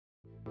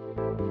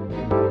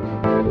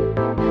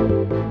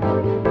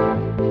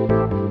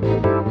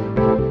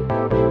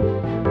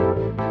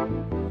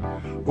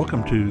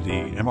to the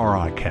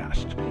MRI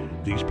Cast.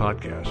 These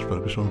podcasts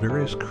focus on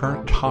various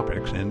current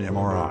topics in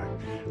MRI.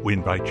 We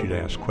invite you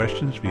to ask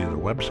questions via the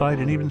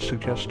website and even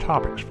suggest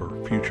topics for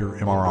future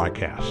MRI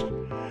casts.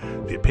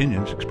 The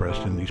opinions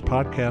expressed in these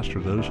podcasts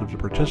are those of the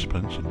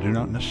participants and do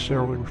not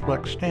necessarily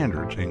reflect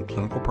standards in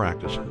clinical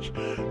practices,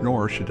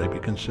 nor should they be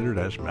considered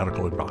as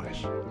medical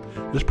advice.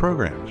 This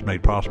program is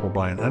made possible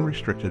by an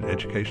unrestricted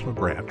educational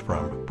grant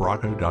from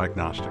Bracco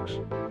Diagnostics.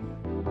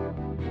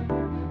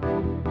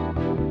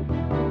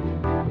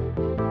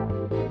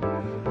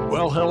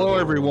 Well, hello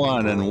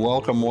everyone, and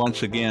welcome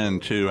once again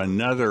to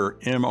another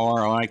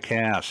MRI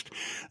Cast.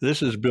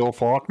 This is Bill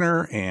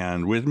Faulkner,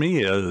 and with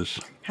me is...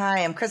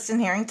 Hi, I'm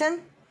Kristen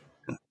Harrington.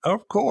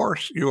 Of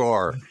course you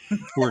are.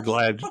 We're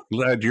glad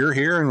you're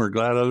here, and we're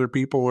glad other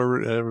people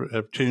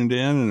have tuned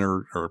in and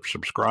are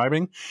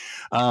subscribing.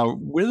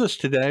 With us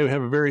today, we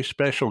have a very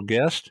special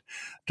guest,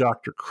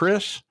 Dr.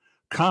 Chris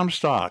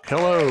Comstock.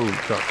 Hello,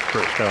 Dr.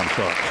 Chris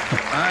Comstock.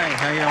 Hi,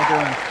 how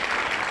y'all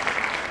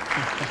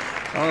doing?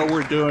 Oh,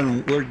 we're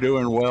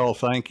doing well,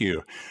 thank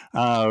you.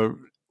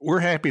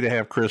 We're happy to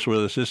have Chris with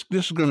us.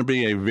 This is going to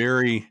be a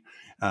very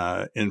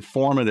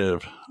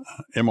informative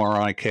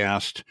MRI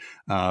cast,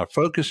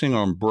 focusing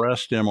on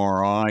breast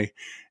MRI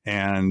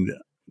and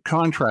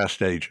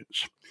contrast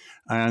agents.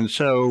 And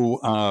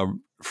so,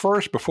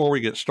 first, before we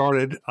get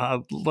started,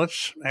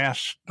 let's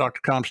ask Dr.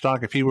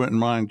 Comstock if he wouldn't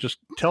mind just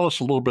tell us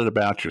a little bit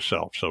about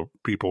yourself, so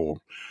people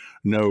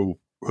know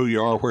who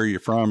you are, where you're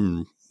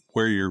from,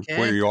 where you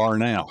are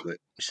now.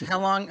 How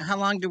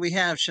long do we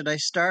have? Should I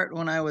start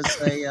when I was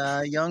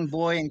a young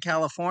boy in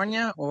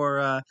California,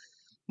 or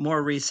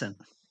more recent?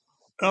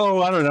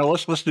 Oh, I don't know.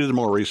 Let's do the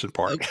more recent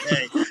part.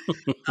 Okay.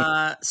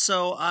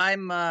 So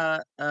I'm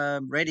a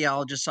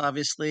radiologist,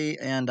 obviously,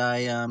 and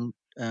I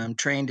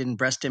trained in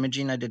breast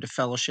imaging. I did a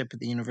fellowship at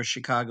the University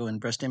of Chicago in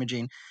breast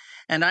imaging,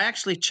 and I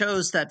actually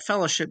chose that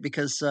fellowship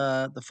because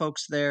the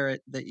folks there at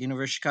the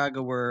University of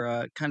Chicago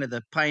were kind of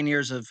the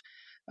pioneers of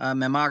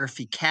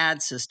mammography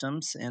CAD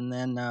systems, and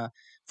then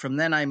from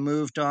then I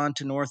moved on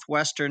to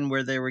Northwestern,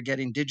 where they were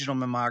getting digital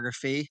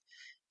mammography,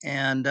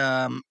 and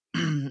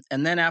and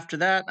then after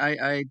that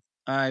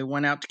I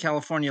went out to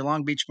California,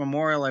 Long Beach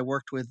Memorial. I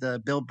worked with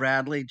Bill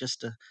Bradley,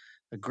 just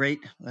a great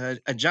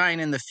a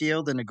giant in the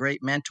field and a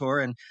great mentor,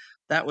 and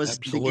that was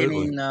Absolutely. the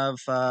beginning of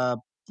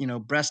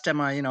breast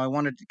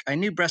MRI. I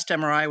knew breast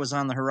MRI was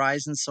on the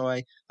horizon, so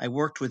I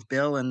worked with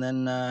Bill, and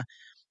then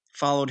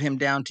followed him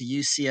down to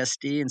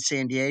UCSD in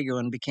San Diego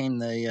and became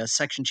the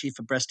section chief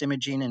of breast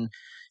imaging. And,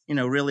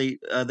 really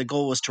the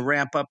goal was to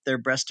ramp up their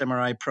breast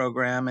MRI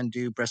program and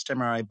do breast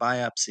MRI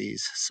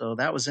biopsies. So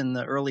that was in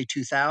the early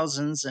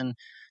 2000s. And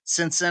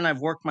since then,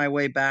 I've worked my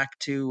way back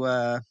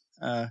to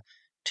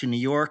New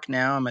York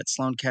now. I'm at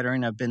Sloan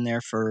Kettering. I've been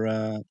there for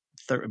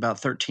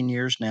about 13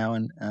 years now.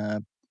 And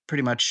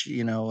pretty much,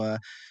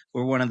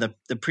 we're one of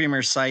the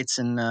premier sites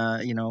in,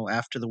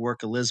 after the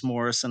work of Liz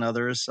Morris and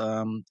others,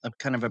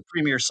 kind of a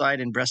premier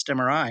site in breast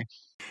MRI.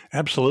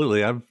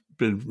 Absolutely. I've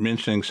been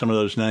mentioning some of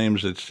those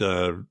names. It's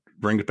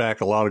brings back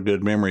a lot of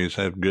good memories.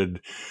 I have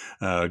good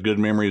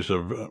memories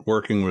of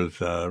working with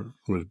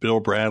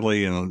Bill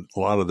Bradley and a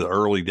lot of the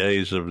early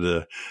days of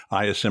the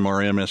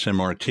ISMRM,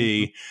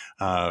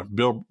 SMRT.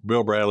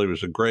 Bill Bradley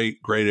was a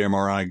great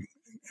MRI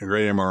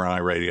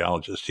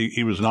radiologist.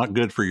 He was not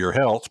good for your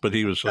health, but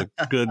he was a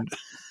good,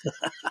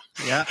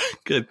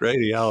 good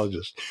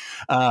radiologist.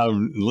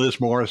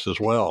 Liz Morris as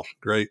well.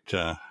 Great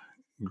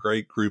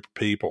group of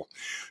people.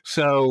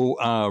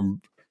 So,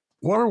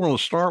 what I want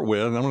to start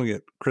with, and I'm going to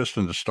get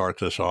Kristen to start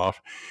this off,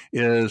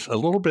 is a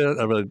little bit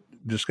of a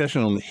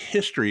discussion on the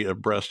history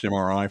of breast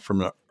MRI from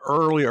the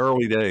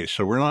early days.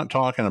 So we're not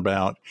talking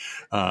about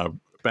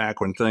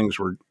back when things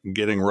were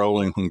getting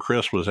rolling when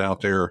Chris was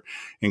out there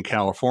in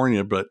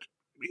California, but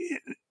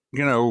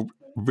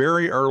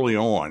very early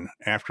on,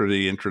 after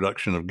the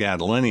introduction of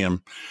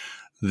gadolinium,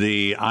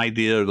 the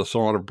idea, the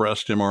thought of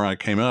breast MRI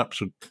came up.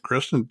 So,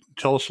 Kristen,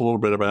 tell us a little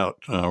bit about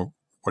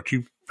what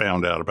you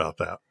found out about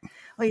that.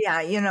 Well, yeah,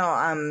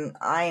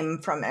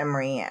 I'm from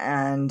Emory,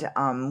 and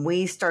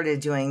we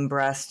started doing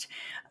breast.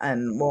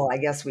 I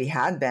guess we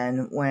had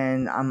been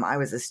when I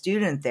was a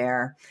student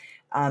there.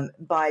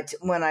 But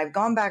when I've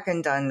gone back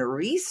and done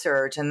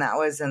research, and that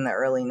was in the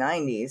early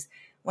 90s,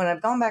 when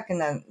I've gone back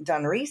and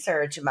done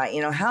research about,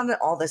 how did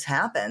all this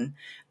happen?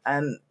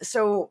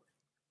 So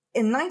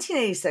in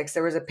 1986,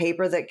 there was a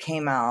paper that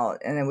came out,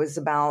 and it was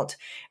about,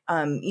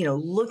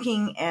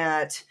 looking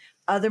at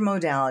other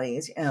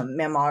modalities,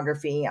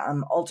 mammography,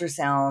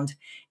 ultrasound,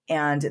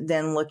 and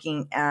then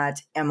looking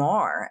at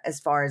MR as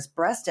far as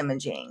breast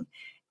imaging,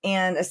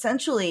 and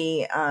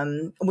essentially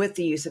with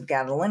the use of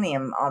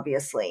gadolinium,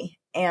 obviously.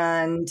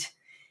 And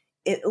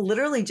it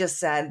literally just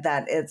said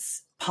that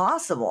it's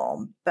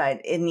possible, but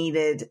it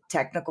needed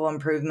technical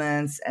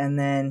improvements, and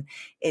then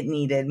it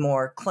needed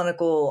more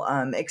clinical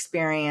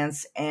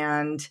experience.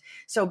 And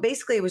so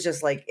basically it was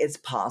just like, it's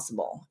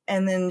possible.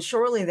 And then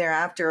shortly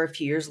thereafter, a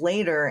few years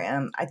later,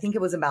 I think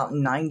it was about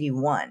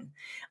 91,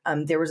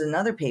 there was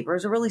another paper. It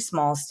was a really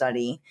small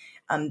study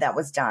that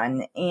was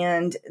done.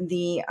 And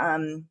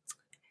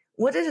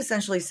what it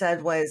essentially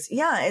said was,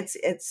 yeah,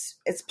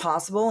 it's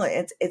possible,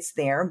 it's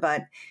there,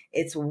 but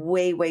it's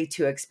way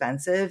too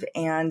expensive,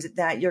 and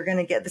that you're going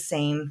to get the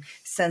same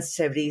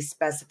sensitivity,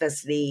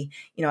 specificity.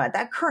 At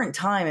that current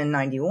time in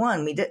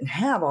 91, we didn't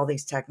have all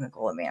these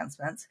technical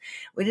advancements.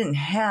 We didn't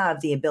have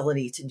the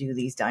ability to do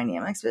these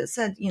dynamics, but it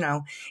said,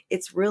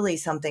 it's really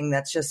something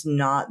that's just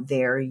not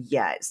there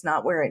yet. It's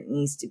not where it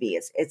needs to be.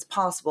 It's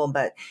possible,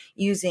 but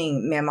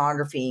using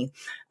mammography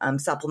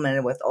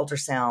supplemented with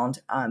ultrasound,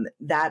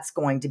 that's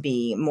going to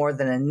be more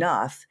than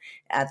enough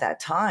at that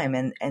time.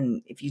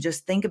 And if you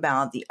just think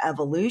about the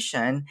evolution,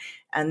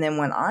 and then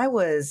when I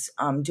was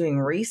doing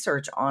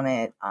research on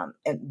it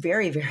at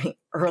very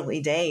early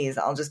days,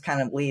 I'll just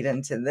kind of lead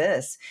into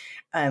this.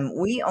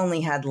 We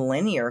only had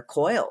linear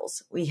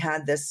coils. We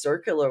had this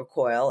circular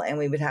coil, and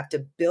we would have to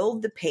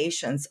build the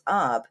patients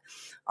up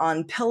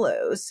on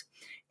pillows.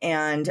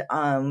 And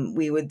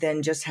we would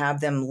then just have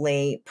them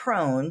lay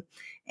prone,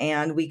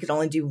 and we could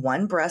only do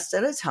one breast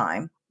at a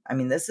time. I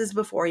mean, this is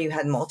before you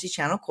had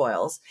multi-channel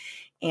coils.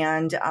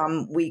 And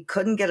we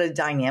couldn't get a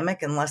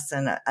dynamic in less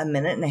than a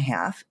minute and a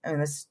half. I mean,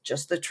 that's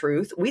just the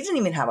truth. We didn't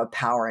even have a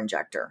power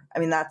injector. I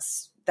mean,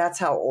 that's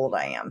how old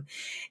I am.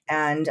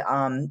 And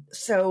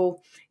so,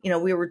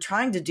 we were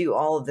trying to do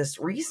all of this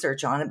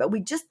research on it, but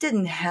we just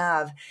didn't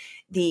have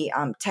the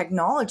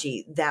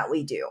technology that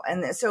we do.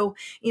 And so,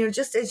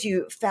 just as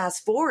you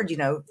fast forward,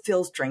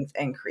 field strength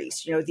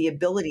increased, the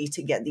ability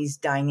to get these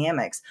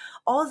dynamics,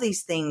 all of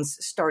these things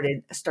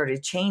started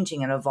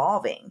changing and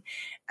evolving.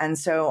 And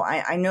so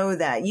I know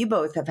that you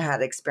both have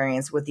had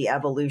experience with the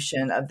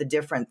evolution of the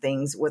different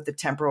things, with the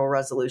temporal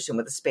resolution,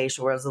 with the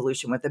spatial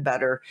resolution, with the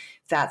better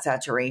fat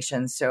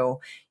saturation. So,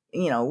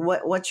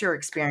 what's your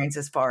experience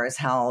as far as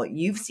how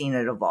you've seen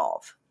it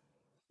evolve?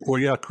 Well,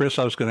 yeah, Chris,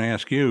 I was going to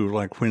ask you,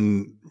 like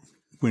when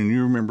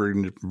you remember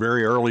in the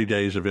very early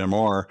days of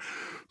MR,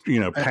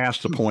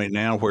 past the point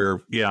now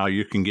where, yeah,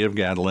 you can give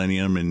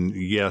gadolinium, and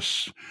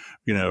yes,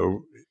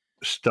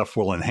 stuff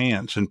will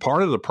enhance. And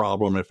part of the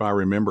problem, if I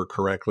remember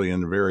correctly,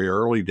 in the very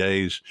early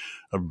days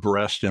of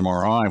breast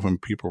MRI, when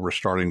people were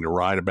starting to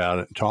write about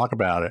it and talk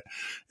about it,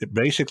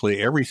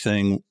 basically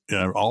everything,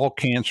 all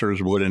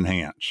cancers would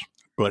enhance,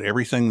 but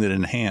everything that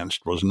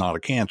enhanced was not a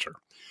cancer.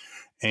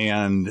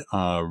 And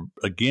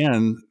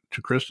again,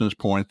 to Kristen's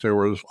point, there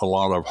was a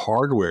lot of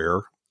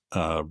hardware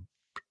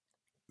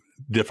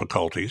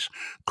difficulties.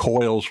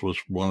 Coils was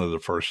one of the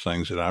first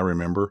things that I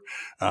remember,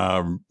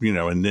 and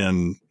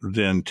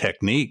then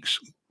techniques.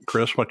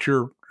 Chris, what's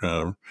your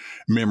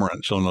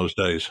remembrance on those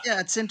days? Yeah,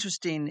 it's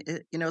interesting.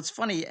 It's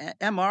funny.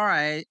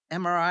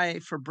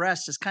 MRI for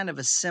breast is kind of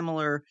a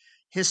similar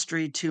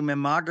history to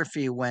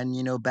mammography. When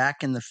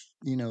back in the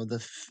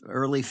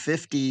early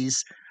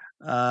 50s,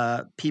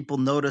 people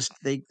noticed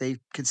they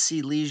could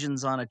see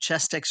lesions on a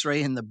chest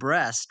X-ray in the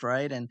breast,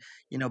 right? And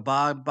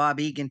Bob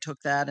Egan took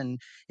that, and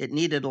it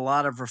needed a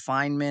lot of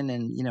refinement,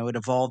 and it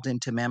evolved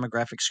into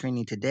mammographic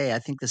screening today. I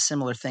think the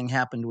similar thing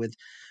happened with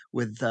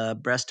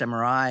breast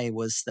MRI,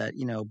 was that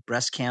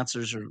breast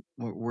cancers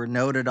were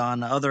noted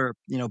on other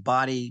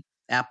body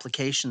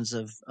applications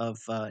of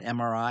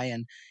MRI,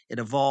 and it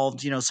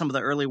evolved. Some of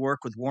the early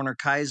work with Warner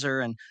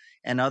Kaiser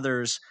and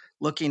others,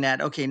 looking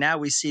at, okay, now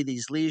we see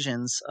these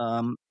lesions.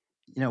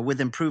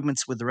 With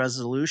improvements with the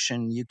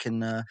resolution, you can,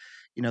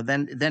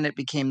 then it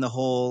became the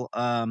whole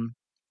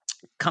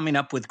coming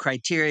up with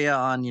criteria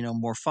on,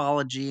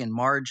 morphology and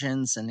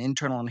margins and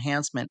internal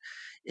enhancement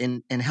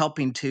in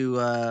helping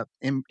to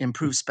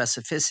improve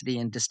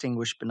specificity and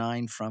distinguish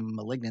benign from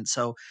malignant.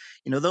 So,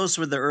 those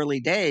were the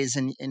early days.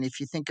 And if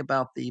you think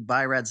about the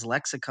BI-RADS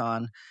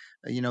lexicon,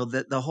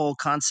 the whole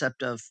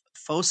concept of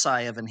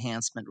foci of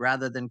enhancement,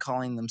 rather than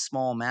calling them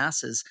small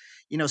masses,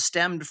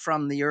 stemmed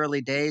from the early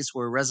days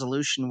where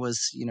resolution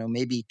was,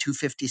 maybe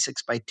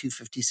 256 by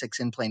 256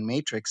 in plane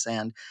matrix.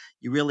 And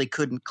you really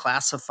couldn't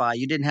classify,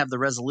 you didn't have the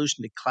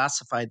resolution to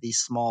classify these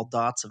small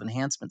dots of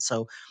enhancement.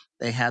 So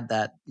they had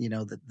that,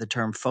 the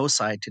term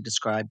foci to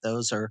describe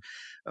those, or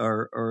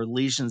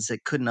lesions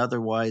that couldn't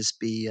otherwise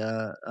be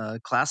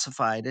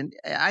classified. And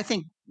I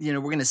think, we're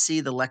going to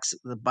see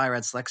the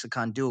BI-RADS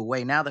lexicon do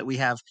away now that we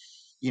have,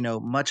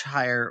 much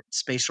higher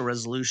spatial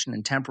resolution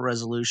and temporal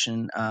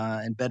resolution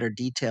and better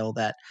detail.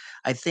 That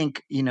I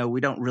think,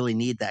 we don't really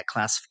need that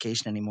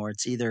classification anymore.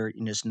 It's either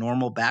just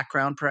normal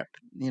background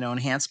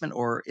enhancement,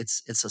 or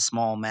it's a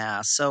small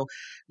mass. So,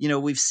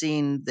 we've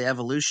seen the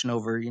evolution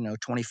over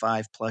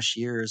 25 plus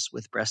years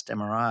with breast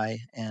MRI,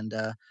 and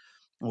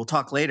we'll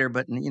talk later.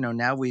 But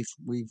now we've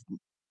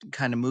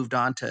kind of moved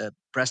on to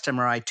breast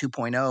MRI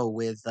 2.0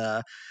 with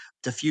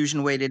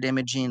diffusion weighted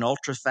imaging,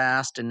 ultra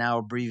fast, and now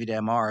abbreviated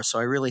MR. So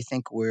I really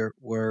think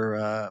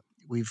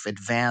we've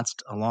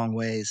advanced a long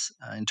ways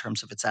in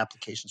terms of its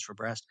applications for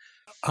breast.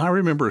 I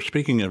remember,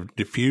 speaking of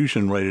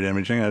diffusion weighted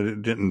imaging, I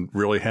didn't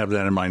really have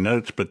that in my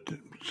notes, but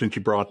since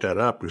you brought that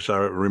up, because I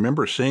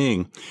remember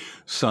seeing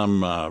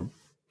several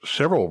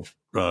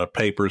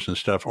papers and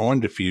stuff on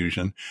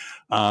diffusion,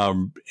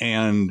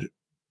 and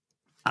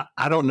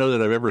I don't know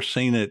that I've ever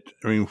seen it.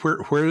 I mean,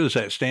 where does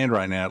that stand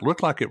right now? It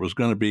looked like it was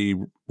going to be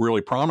really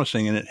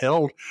promising, and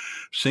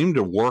seemed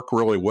to work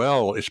really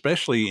well,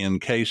 especially in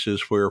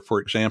cases where,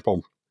 for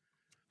example,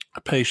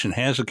 a patient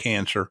has a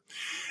cancer,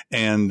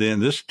 and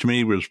then this to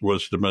me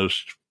was the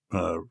most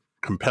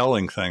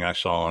compelling thing I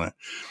saw on it.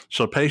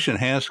 So a patient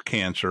has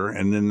cancer,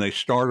 and then they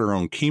start her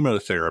on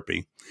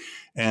chemotherapy.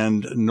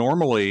 And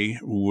normally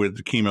with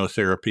the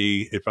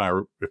chemotherapy, if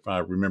I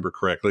remember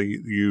correctly,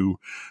 you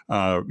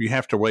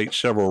have to wait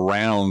several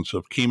rounds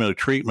of chemo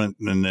treatment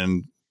and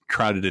then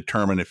try to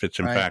determine if it's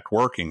in fact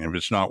working. If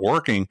it's not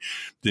working,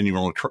 then you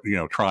want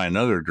to try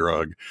another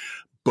drug.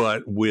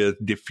 But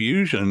with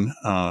diffusion,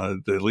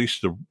 at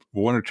least the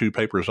one or two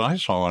papers I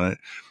saw on it,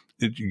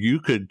 you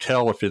could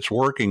tell if it's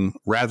working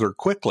rather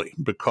quickly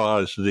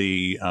because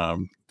the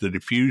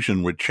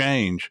diffusion would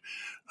change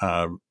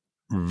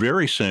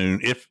very soon.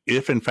 If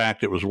in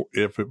fact it was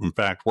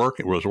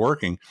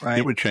working,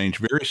 it would change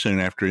very soon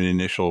after the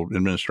initial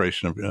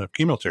administration of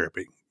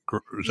chemotherapy.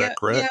 Is that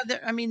correct? Yeah.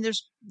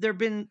 There've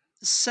been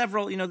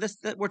several.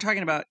 We're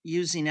talking about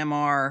using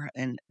MR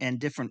and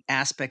different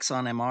aspects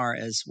on MR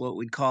as what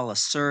we'd call a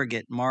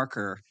surrogate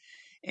marker.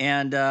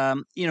 And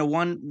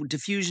one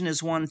diffusion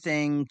is one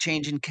thing,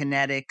 change in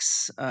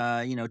kinetics,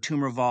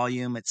 tumor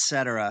volume,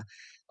 etc.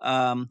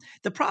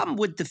 The problem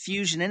with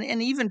diffusion,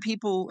 and even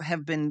people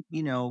have been,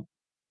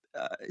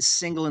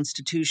 single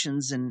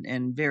institutions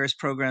and various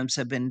programs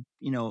have been,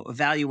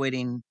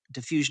 evaluating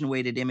diffusion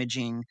weighted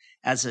imaging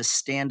as a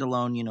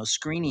standalone,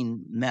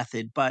 screening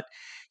method. But,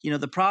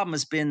 the problem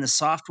has been the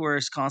software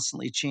is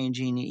constantly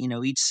changing.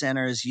 Each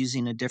center is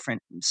using a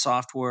different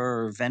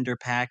software or vendor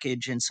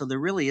package. And so there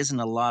really isn't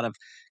a lot of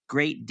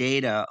great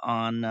data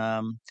on,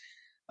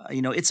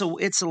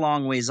 it's a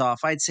long ways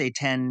off. I'd say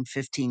 10,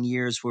 15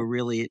 years where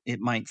really it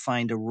might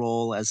find a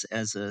role as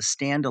a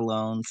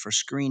standalone for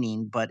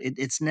screening, but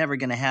it's never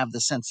going to have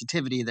the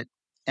sensitivity that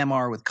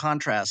MR with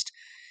contrast.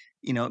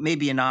 It may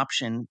be an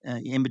option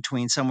in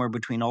between, somewhere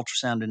between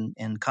ultrasound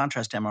and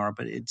contrast MR,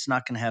 but it's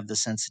not going to have the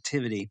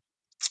sensitivity.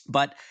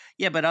 But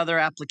other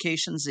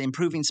applications,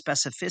 improving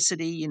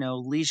specificity,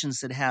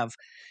 lesions that have,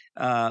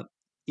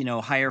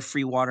 higher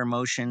free water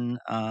motion,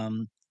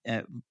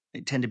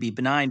 tend to be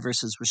benign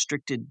versus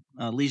restricted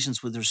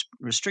lesions with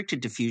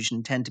restricted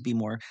diffusion tend to be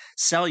more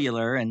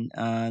cellular, and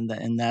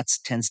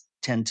that's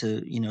tend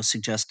to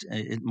suggest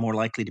it more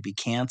likely to be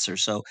cancer.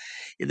 So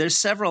there's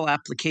several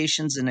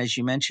applications, and as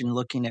you mentioned,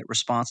 looking at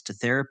response to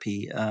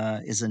therapy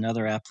is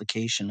another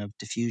application of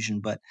diffusion,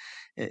 but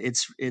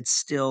it's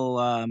still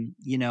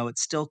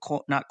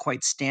not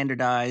quite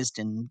standardized,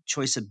 and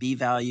choice of B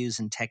values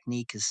and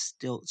technique is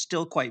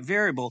still quite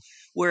variable.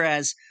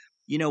 Whereas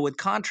with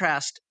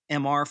contrast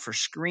MR for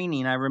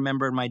screening, I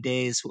remember my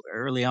days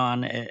early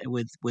on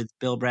with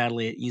Bill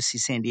Bradley at UC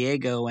San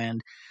Diego,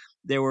 and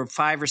there were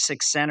 5 or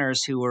 6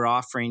 centers who were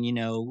offering,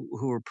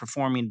 who were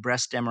performing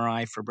breast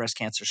MRI for breast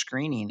cancer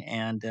screening,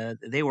 and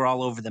they were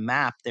all over the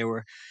map. There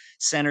were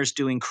centers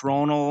doing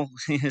coronal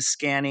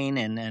scanning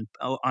and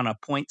on a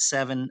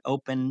 0.7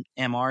 open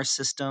MR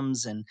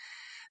systems, and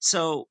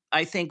so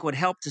I think what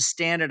helped to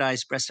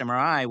standardize breast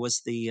MRI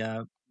was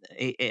the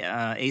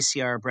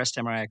ACR breast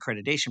MRI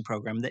accreditation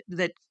program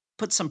that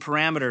put some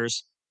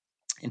parameters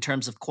in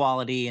terms of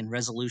quality and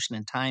resolution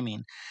and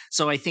timing.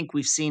 So I think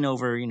we've seen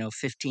over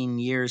 15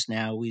 years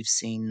now, we've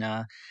seen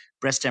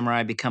breast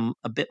MRI become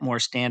a bit more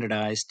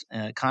standardized,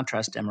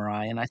 contrast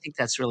MRI, and I think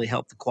that's really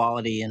helped the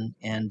quality and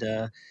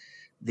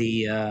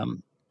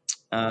the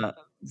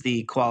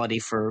quality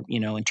for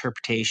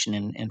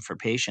interpretation and for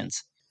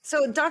patients.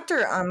 So,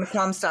 Dr.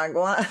 Comstock,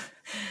 well,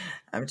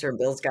 I'm sure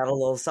Bill's got a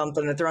little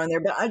something to throw in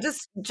there, but I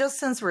just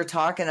since we're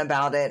talking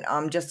about it,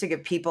 just to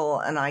give people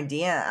an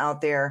idea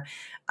out there,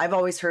 I've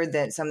always heard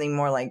that something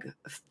more like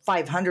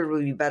 500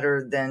 would be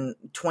better than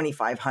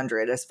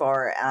 2,500 as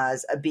far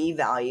as a B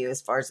value,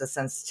 as far as the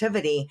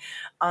sensitivity.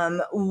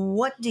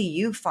 What do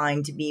you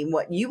find to be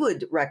what you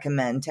would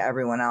recommend to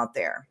everyone out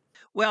there?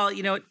 Well,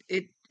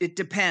 it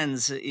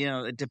depends.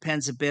 It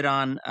depends a bit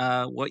on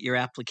what your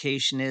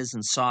application is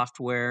and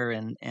software,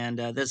 and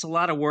there's a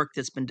lot of work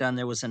that's been done.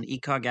 There was an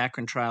ECOG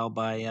Akron trial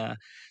by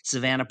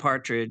Savannah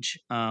Partridge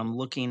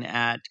looking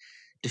at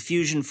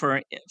diffusion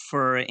for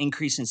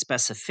increase in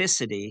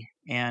specificity,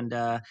 and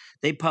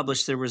they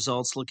published their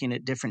results looking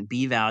at different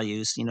B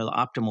values, the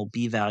optimal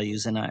B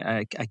values, and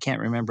I can't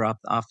remember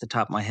off the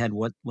top of my head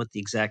what the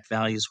exact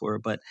values were,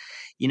 but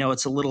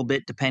it's a little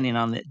bit depending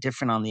on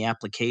different on the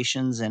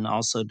applications, and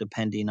also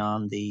depending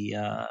on the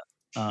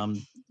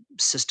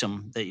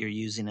system that you're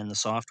using in the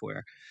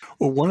software.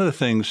 Well, one of the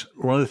things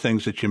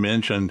that you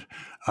mentioned,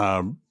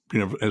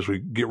 as we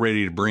get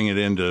ready to bring it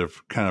into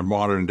kind of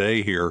modern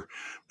day here,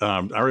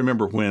 I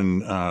remember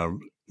when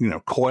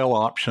coil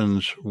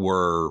options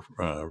were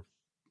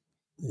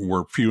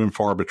few and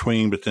far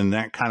between, but then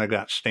that kind of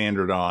got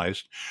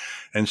standardized,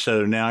 and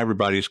so now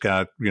everybody's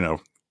got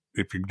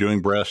if you're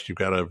doing breast, you've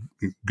got a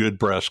good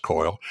breast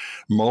coil.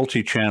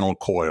 Multi-channel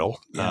coil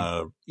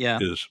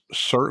was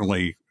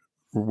certainly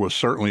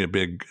a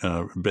big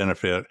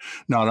benefit,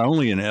 not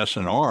only in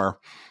SNR,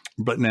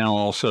 but now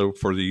also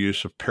for the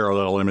use of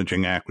parallel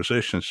imaging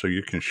acquisition, so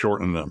you can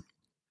shorten the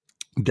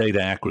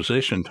data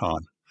acquisition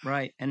time.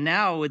 Right. And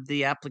now with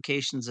the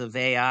applications of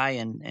AI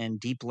and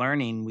deep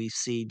learning, we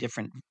see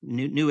different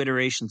new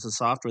iterations of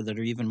software that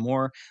are even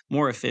more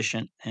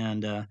efficient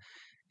and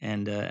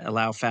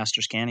allow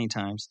faster scanning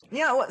times.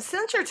 Yeah, well,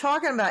 since you're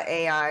talking about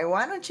AI,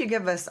 why don't you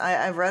give us,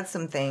 I've read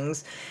some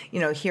things,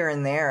 here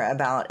and there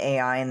about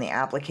AI and the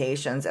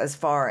applications as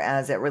far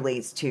as it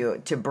relates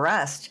to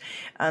breast.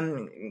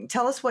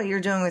 Tell us what you're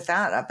doing with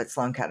that up at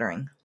Sloan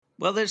Kettering.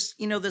 Well, there's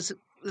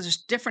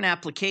different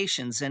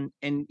applications, and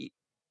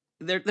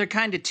they're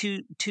kind of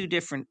two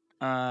different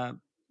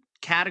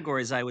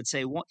categories, I would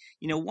say.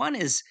 One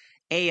is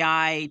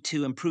AI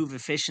to improve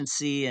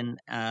efficiency and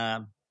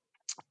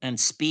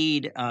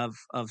speed of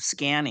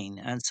scanning,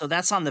 and so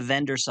that's on the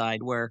vendor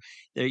side, where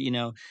there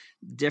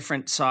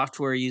different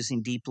software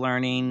using deep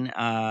learning,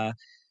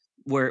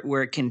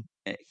 where it can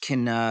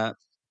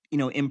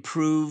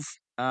improve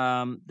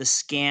the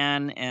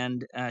scan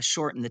and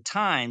shorten the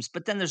times.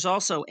 But then there's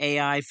also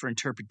AI for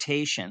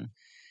interpretation,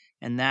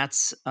 and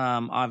that's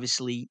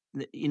obviously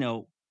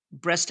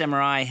breast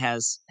MRI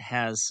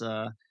has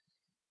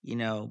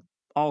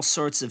all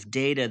sorts of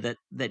data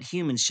that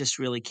humans just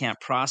really can't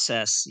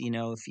process.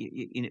 If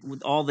you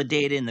with all the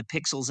data in the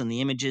pixels and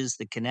the images,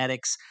 the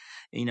kinetics,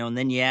 and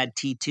then you add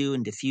T2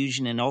 and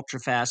diffusion and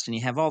ultrafast, and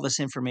you have all this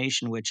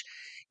information, which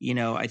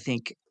I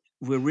think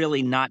we're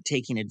really not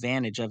taking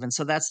advantage of. And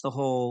so that's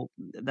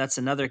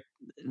another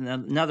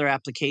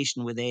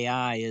application with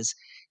AI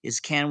is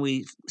can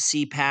we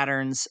see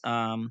patterns,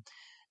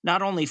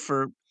 not only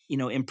for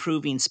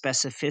improving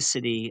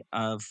specificity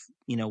of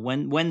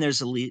when there's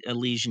a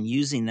lesion,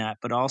 using that,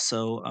 but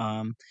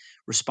also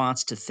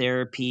response to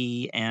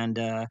therapy and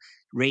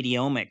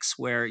radiomics,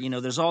 where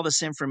there's all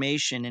this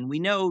information, and we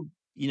know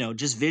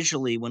just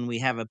visually when we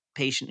have a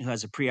patient who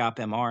has a pre-op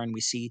MR and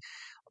we see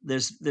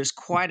there's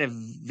quite a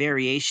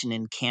variation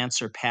in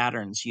cancer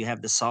patterns. You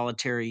have the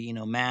solitary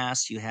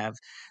mass, you have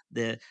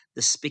the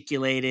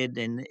spiculated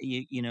and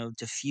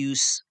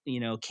diffuse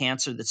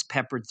cancer that's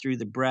peppered through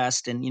the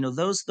breast, and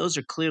those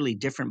are clearly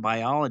different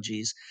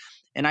biologies.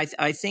 And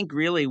I think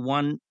really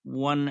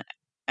one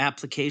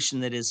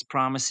application that is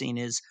promising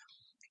is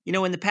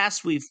in the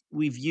past we've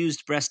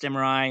used breast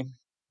MRI,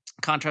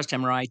 contrast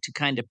MRI, to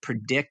kind of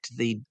predict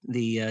the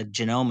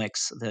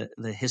genomics, the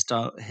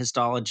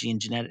histology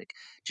and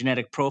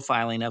genetic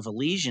profiling of a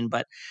lesion,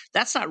 but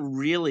that's not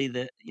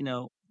really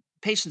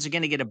patients are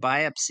going to get a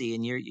biopsy,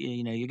 and you're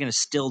going to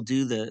still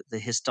do the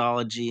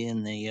histology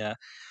and the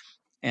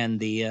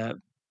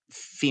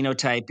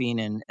phenotyping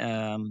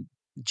and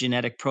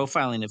genetic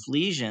profiling of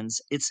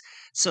lesions.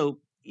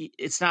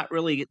 It's not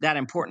really that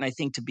important, I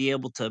think, to be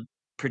able to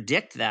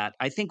predict that.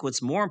 I think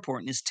what's more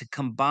important is to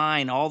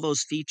combine all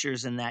those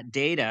features in that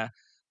data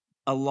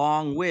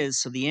along with,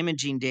 so the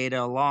imaging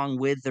data along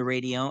with the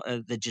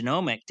the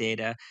genomic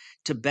data,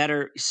 to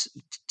better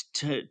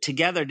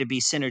together to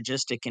be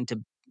synergistic and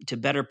to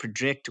better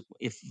predict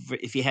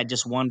if you had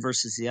just one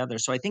versus the other.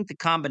 So I think the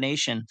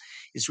combination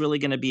is really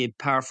going to be a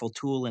powerful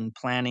tool in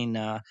planning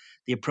the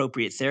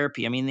appropriate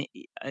therapy. I mean,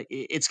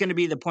 it's going to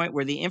be the point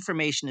where the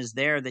information is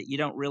there that you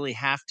don't really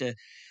have to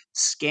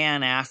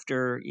scan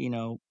after,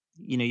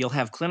 you'll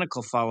have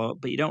clinical follow-up,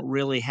 but you don't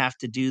really have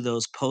to do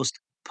those post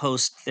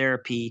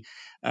therapy,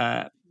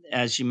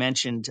 as you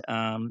mentioned,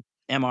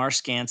 MR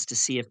scans to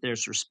see if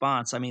there's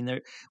response. I mean,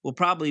 we'll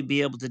probably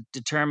be able to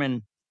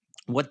determine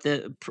what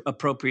the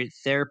appropriate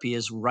therapy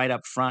is right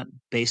up front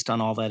based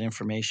on all that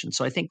information.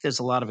 So I think there's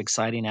a lot of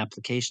exciting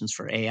applications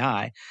for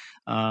AI.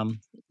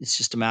 It's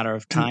just a matter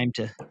of time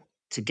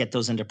to get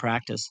those into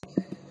practice.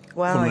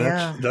 Wow,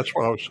 yeah. That's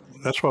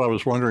what I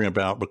was wondering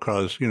about,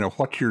 because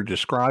what you're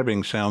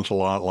describing sounds a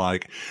lot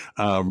like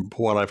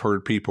what I've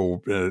heard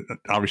people,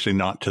 obviously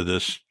not to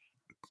this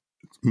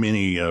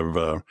many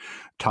of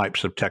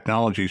types of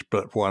technologies,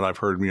 but what I've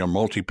heard,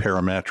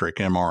 multi-parametric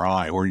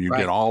MRI, where you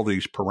get all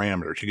these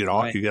parameters, you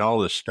get all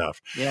this stuff.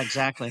 Yeah,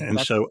 exactly. And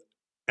so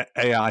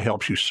AI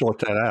helps you sort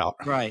that out.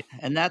 Right.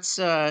 And that's,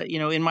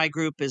 in my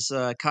group is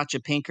Katja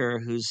Pinker,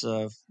 who's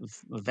a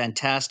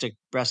fantastic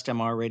breast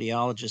MR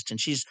radiologist. And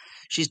she's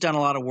done a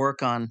lot of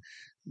work on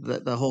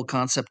the whole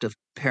concept of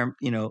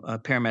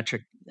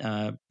parametric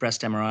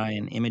breast MRI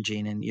and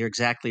imaging. And you're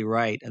exactly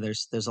right.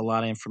 There's a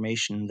lot of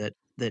information that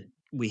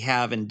we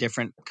have in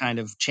different kind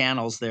of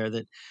channels there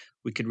that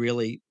we could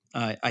really,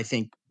 I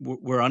think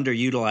we're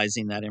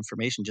underutilizing that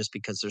information just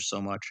because there's so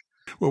much.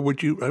 Well,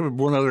 I have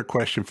one other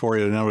question for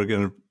you. Now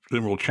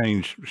we'll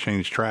change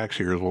tracks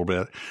here a little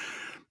bit.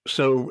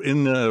 So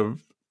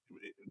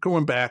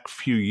going back a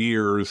few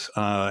years,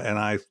 and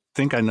I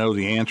think I know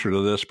the answer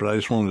to this, but I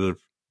just wanted to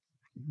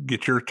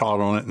get your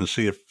thought on it and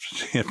see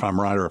if I'm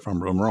right or if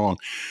I'm wrong.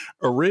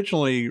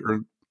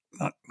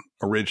 Not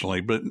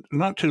originally, but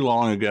not too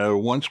long ago,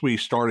 once we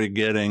started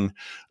getting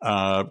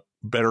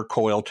better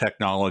coil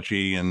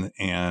technology,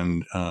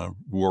 and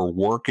we're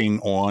working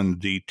on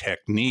the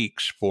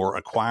techniques for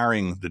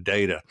acquiring the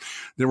data.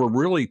 There were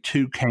really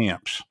two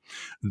camps.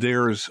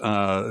 There was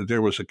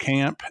a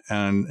camp,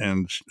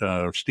 and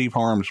Steve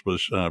Harms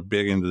was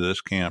big into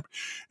this camp,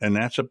 and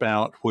that's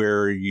about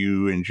where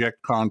you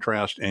inject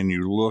contrast and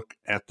you look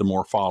at the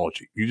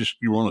morphology.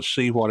 You want to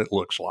see what it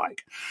looks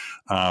like,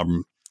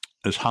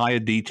 as high a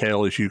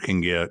detail as you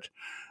can get,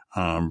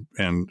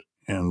 and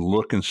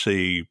look and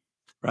see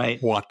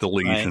what the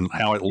lesion,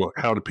 how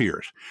it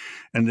appears.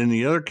 And then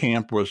the other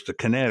camp was the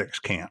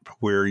kinetics camp,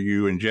 where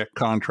you inject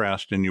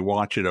contrast and you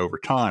watch it over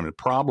time. The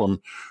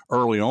problem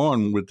early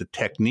on with the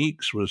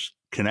techniques was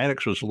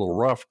kinetics was a little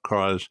rough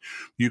because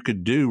you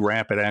could do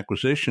rapid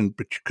acquisition,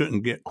 but you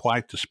couldn't get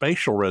quite the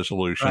spatial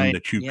resolution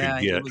that you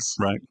could get.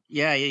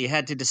 Yeah, you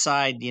had to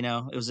decide,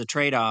 it was a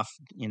trade-off,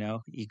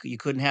 you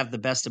couldn't have the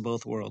best of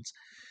both worlds.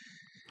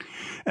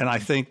 And I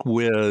think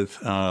with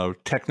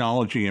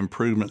technology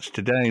improvements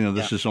today,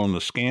 this is on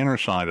the scanner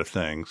side of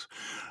things.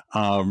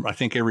 I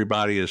think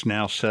everybody is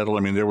now settled.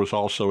 I mean, there was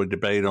also a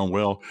debate on,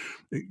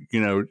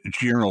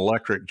 General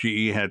Electric,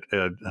 GE had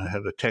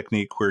a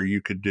technique where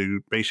you could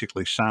do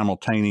basically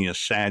simultaneous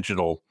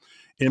sagittal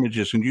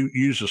images, and you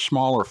use a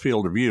smaller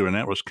field of view. And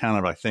that was kind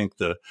of, I think,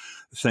 the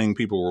thing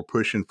people were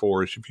pushing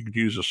for, is if you could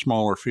use a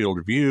smaller field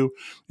of view,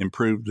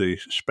 improve the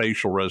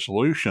spatial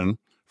resolution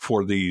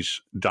for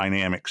these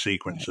dynamic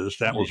sequences.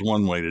 That was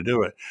one way to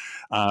do it,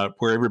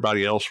 where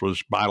everybody else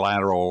was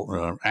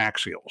bilateral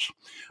axials.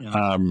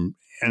 Yeah.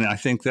 And I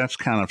think that's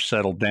kind of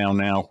settled down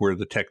now, where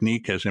the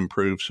technique has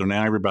improved. So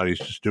now everybody's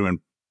just doing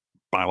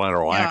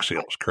bilateral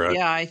axials, correct?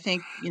 Yeah, I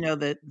think,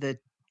 that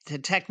the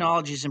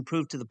technology has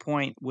improved to the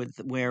point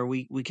where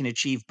we can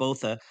achieve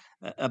both a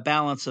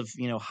balance of,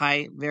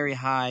 very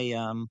high,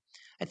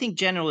 I think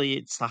generally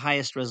it's the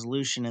highest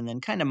resolution, and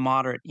then kind of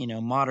moderate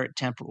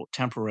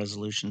temporal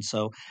resolution.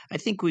 So I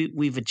think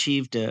we've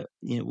achieved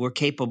we're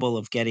capable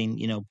of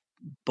getting,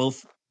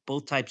 both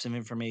types of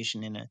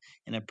information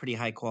in a pretty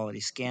high quality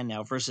scan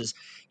now, versus,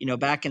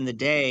 back in the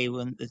day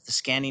when the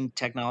scanning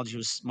technology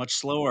was much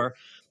slower.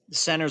 The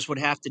centers would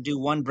have to do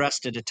one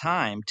breast at a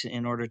time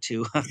in order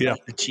to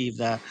achieve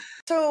that.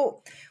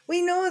 So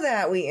we know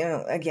that we,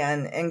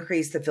 again,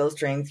 increase the field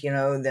strength,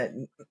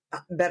 that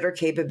better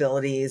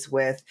capabilities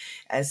with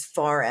as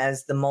far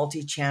as the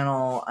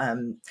multi-channel,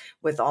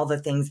 with all the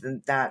things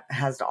that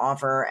has to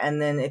offer.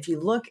 And then if you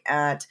look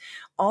at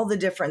all the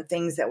different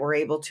things that we're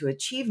able to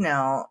achieve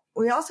now,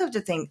 we also have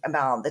to think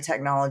about the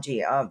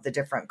technology of the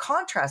different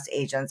contrast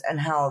agents and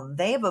how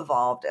they've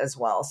evolved as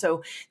well.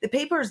 So the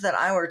papers that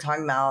I was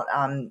talking about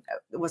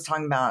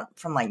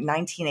from like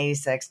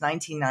 1986,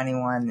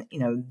 1991,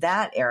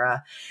 that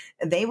era,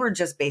 they were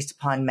just based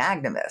upon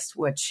Magnavist,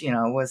 which,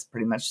 was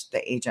pretty much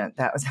the agent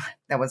that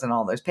was in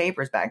all those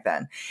papers back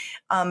then.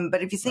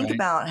 But if you think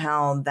about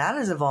how that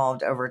has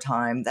evolved over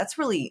time, that's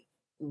really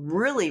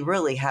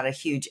had a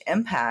huge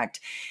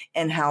impact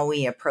in how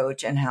we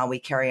approach and how we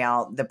carry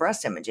out the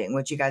breast imaging.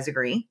 Would you guys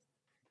agree?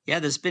 Yeah,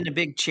 there's been a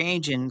big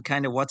change in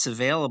kind of what's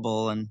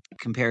available, and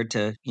compared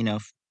to,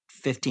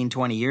 15,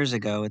 20 years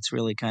ago, it's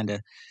really kind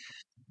of,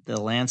 the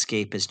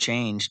landscape has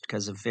changed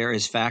because of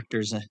various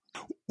factors.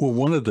 Well,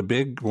 one of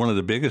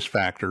the biggest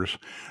factors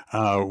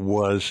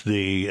was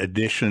the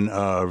addition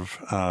of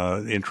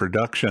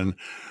introduction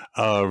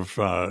of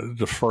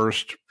the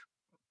first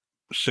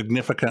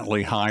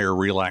significantly higher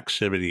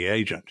relaxivity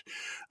agent.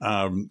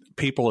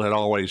 People had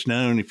always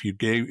known if you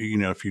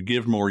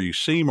give more, you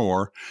see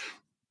more,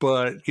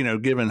 but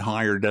given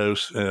higher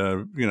dose,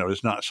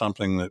 is not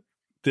something that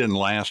didn't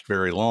last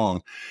very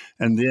long.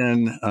 And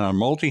then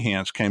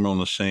Multihance came on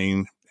the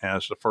scene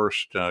as the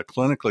first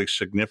clinically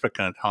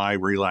significant high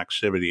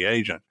relaxivity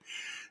agent.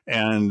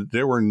 And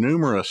there were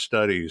numerous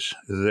studies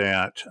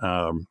that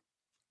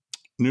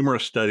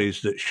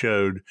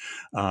showed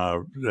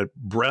that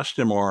breast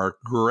MR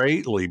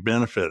greatly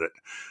benefited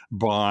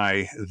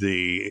by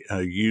the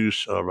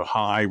use of a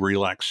high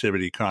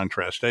relaxivity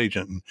contrast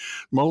agent. And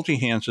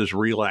Multihance's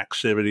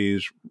relaxivity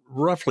is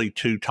roughly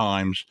 2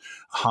 times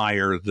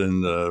higher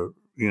than the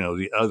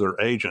other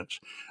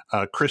agents.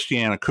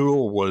 Christiana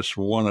Kuhl was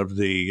one of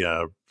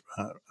the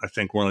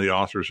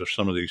authors of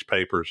some of these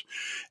papers.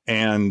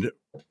 And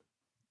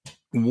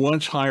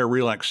once higher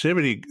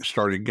relaxivity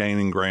started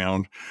gaining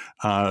ground,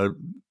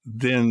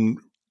 then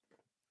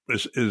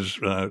Chris,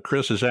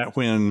 is that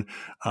when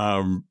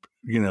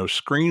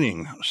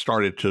screening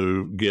started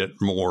to get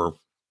more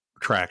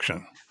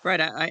traction?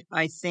 Right.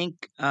 I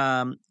think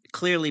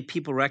clearly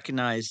people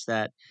recognize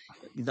that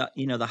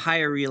the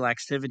higher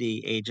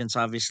relaxivity agents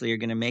obviously are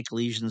going to make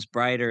lesions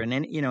brighter, and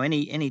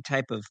any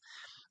type of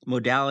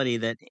modality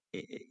that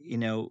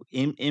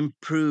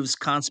improves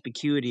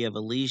conspicuity of a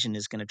lesion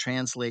is going to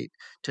translate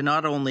to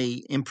not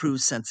only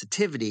improve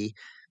sensitivity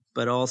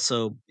but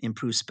also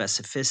improve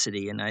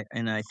specificity.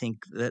 And I think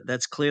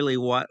that's clearly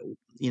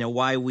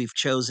why we've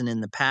chosen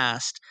in the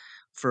past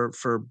for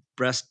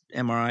breast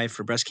MRI,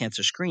 for breast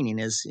cancer screening,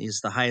 is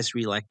the highest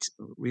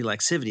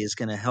relaxivity is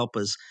going to help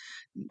us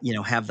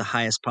have the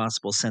highest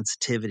possible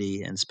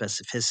sensitivity and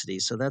specificity.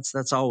 So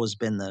that's always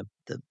been the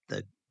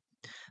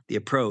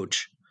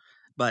approach.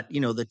 But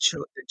the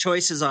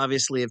choices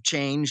obviously have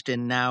changed,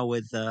 and now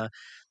with the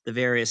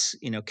various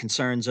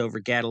concerns over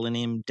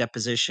gadolinium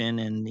deposition,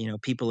 and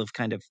people have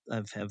kind of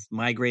have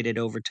migrated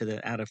over to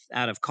the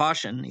out of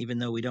caution, even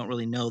though we don't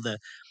really know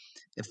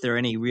if there are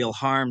any real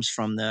harms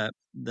from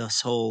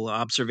this whole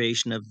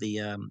observation of the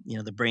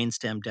the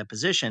brainstem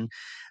deposition.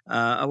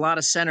 A lot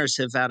of centers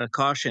have, out of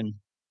caution,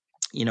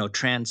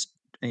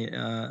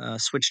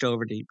 switched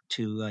over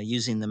to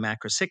using the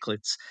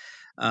macrocyclics.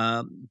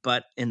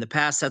 But in the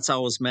past, that's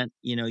always meant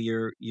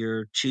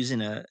you're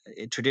choosing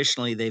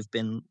traditionally they've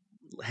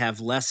have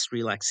less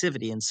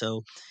relaxivity, and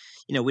so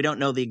we don't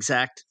know the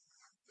exact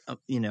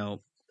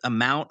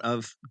amount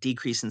of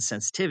decrease in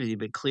sensitivity,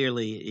 but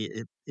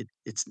clearly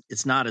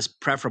it's not as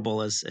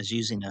preferable as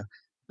using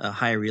a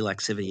higher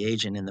relaxivity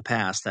agent in the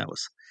past. That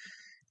was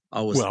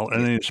always well,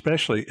 and then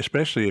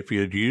especially if you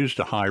had used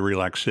a high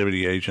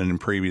relaxivity agent in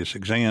previous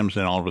exams,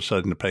 then all of a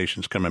sudden the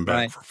patient's coming back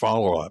Right. for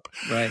follow up.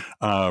 right.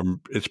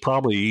 It's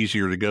probably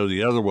easier to go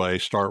the other way,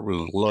 start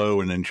with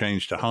low and then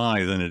change to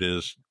high, than it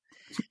is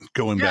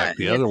going back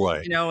the other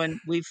way. And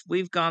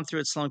we've gone through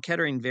at Sloan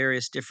Kettering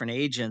various different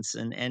agents,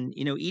 and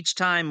each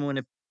time when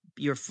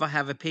you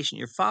have a patient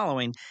you're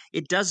following,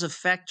 it does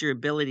affect your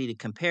ability to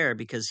compare,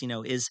 because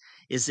is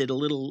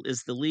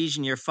the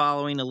lesion you're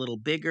following a little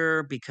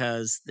bigger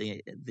because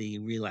the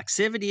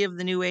relaxivity of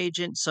the new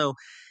agent. So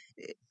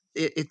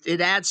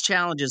it adds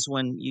challenges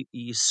when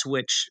you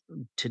switch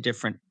to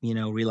different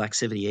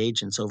relaxivity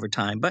agents over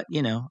time. But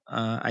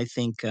I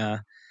think that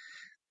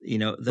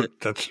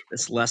But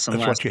it's less and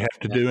that's less. what you have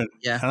to Yeah. do, and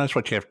Yeah. that's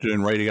what you have to do in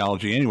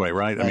radiology anyway,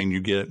 right? I Right. mean,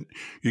 you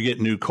get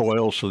new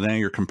coils, so now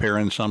you're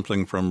comparing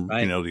something from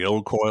Right. the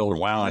old coil, and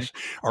wow, Right.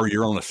 or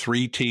you're on a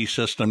 3T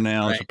system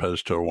now as Right.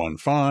 opposed to a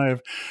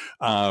 1.5.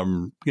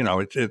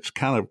 It's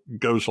kind of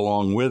goes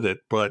along with it,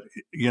 but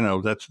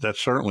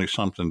that's certainly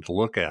something to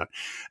look at.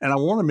 And I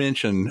want to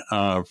mention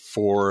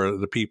for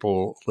the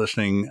people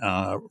listening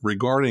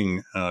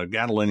regarding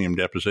gadolinium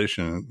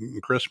deposition,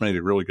 Chris made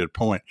a really good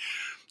point.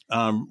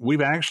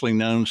 We've actually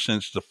known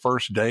since the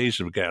first days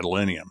of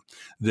gadolinium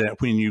that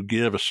when you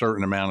give a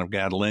certain amount of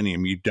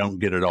gadolinium, you don't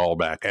get it all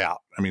back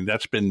out. I mean,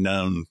 that's been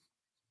known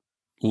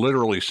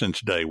literally since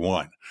day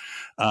one.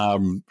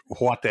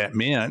 What that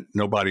meant,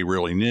 nobody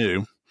really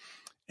knew.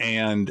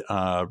 And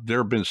there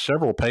have been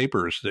several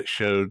papers that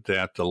showed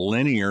that the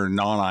linear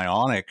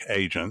non-ionic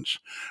agents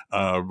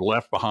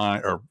left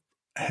behind or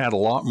had a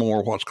lot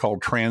more what's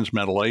called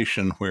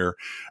transmetallation, where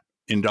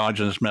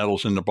endogenous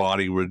metals in the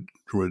body would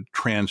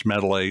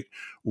transmetallate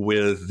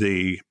with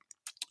the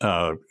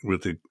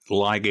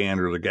ligand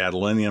or the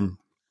gadolinium,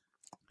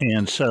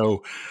 and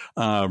so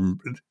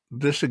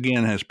this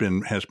again has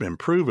been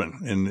proven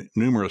in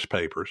numerous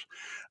papers.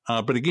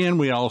 But again,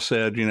 we all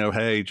said,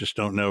 hey, just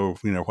don't know,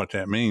 what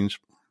that means.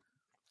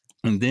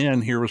 And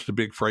then here was the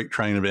big freight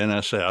train of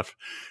NSF,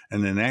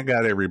 and then that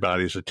got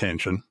everybody's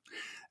attention,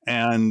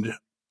 and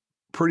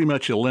pretty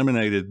much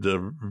eliminated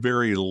the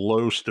very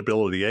low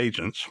stability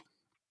agents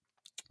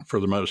for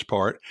the most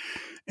part.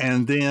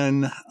 And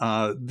then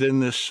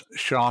this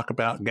shock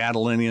about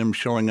gadolinium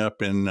showing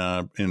up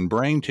in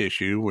brain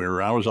tissue,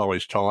 where I was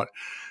always taught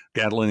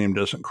gadolinium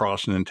doesn't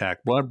cross an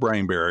intact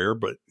blood-brain barrier,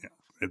 but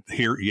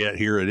here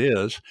it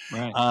is.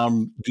 Right.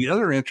 The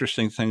other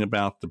interesting thing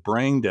about the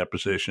brain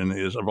deposition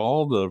is,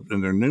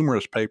 and there are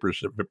numerous papers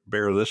that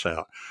bear this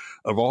out,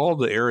 of all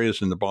the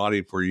areas in the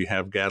body where you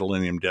have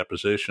gadolinium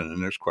deposition,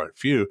 and there's quite a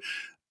few,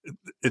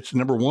 it's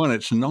number one,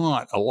 it's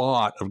not a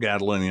lot of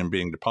gadolinium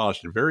being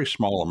deposited, very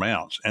small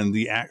amounts. And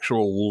the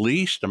actual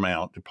least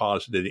amount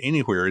deposited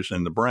anywhere is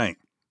in the brain.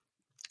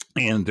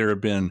 And there have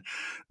been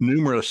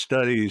numerous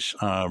studies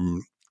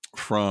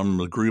from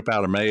the group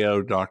out of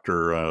Mayo,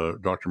 Dr.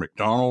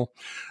 McDonald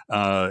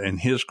and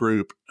his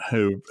group,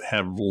 who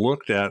have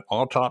looked at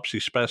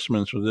autopsy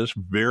specimens with this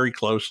very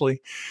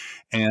closely.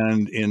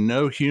 And in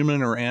no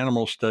human or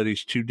animal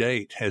studies to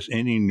date has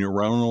any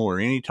neuronal or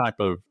any type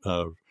of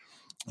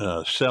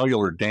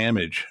cellular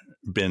damage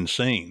been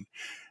seen.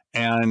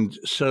 And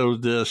so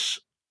this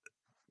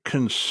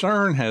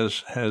concern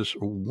has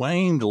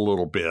waned a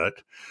little bit,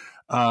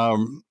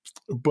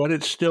 but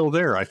it's still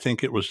there. I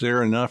think it was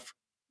there enough,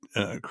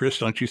 Chris,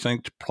 don't you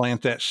think, to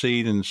plant that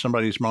seed in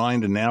somebody's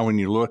mind? And now when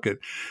you look at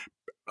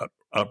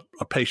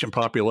a patient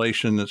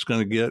population that's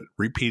going to get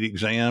repeat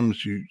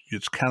exams,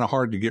 it's kind of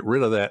hard to get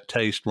rid of that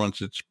taste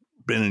once it's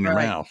been in your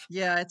mouth.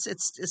 Yeah,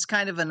 it's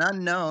kind of an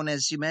unknown,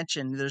 as you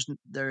mentioned.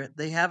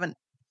 They haven't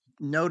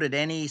noted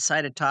any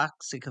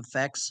cytotoxic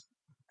effects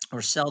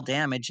or cell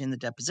damage in the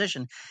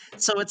deposition.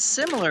 So it's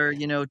similar,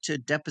 to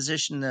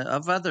deposition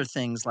of other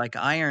things like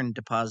iron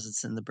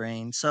deposits in the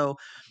brain. So,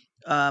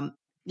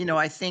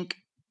 I think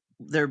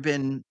there have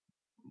been,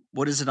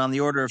 what is it, on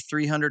the order of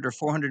 300 or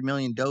 400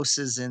 million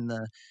doses in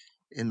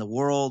the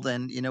world,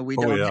 and we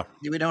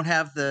don't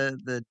have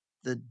the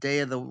the day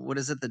of the, what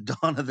is it, the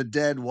dawn of the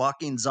dead,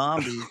 walking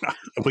zombies.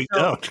 We So,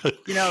 don't.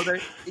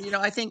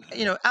 I think,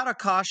 out of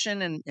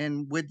caution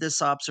and with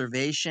this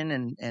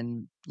observation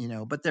and,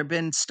 but there've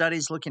been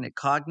studies looking at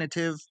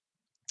cognitive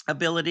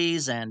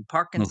abilities and Mhm.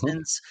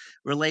 Parkinson's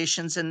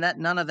relations, and that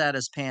none of that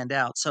has panned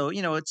out. So,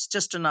 it's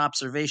just an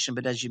observation,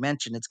 but as you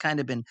mentioned, it's kind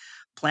of been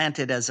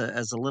planted as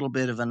a little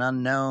bit of an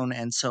unknown.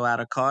 And so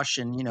out of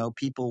caution,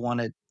 people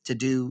wanted to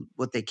do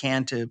what they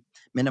can to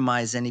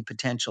minimize any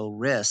potential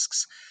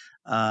risks.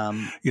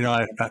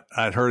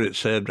 I'd heard it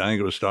said, I think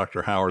it was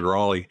Dr. Howard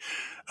Raleigh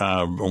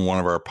on one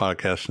of our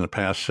podcasts in the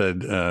past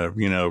said,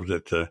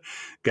 that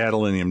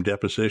gadolinium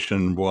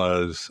deposition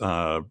was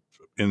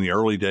in the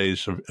early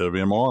days of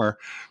MR,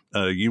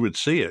 you would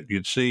see it.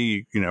 You'd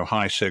see,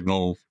 high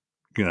signal,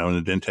 in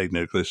the dentate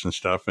nucleus and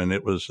stuff, and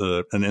it was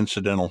an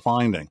incidental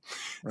finding.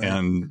 Right.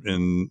 And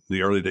in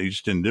the early days, you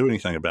just didn't do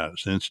anything about it.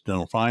 It's an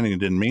incidental finding. It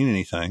didn't mean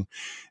anything.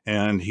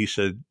 And he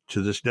said,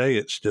 to this day,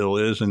 it still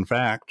is, in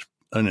fact,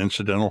 an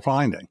incidental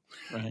finding.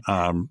 Right.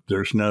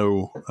 There's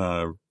no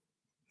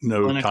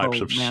Clinical types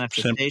of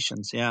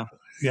manifestations. Yeah.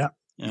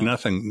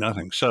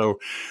 Nothing. So,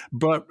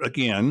 but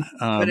again,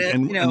 But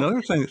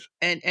another thing is,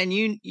 and I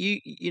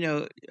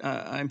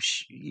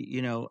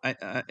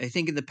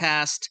think in the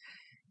past,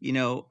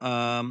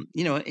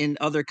 in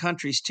other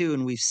countries too,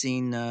 and we've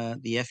seen the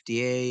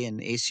FDA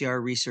and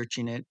ACR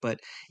researching it, but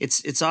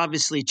it's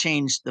obviously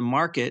changed the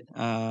market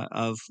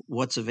of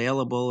what's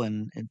available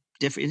and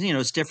different.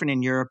 It's different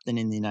in Europe than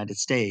in the United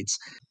States.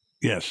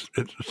 yes,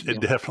 it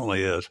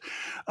definitely is.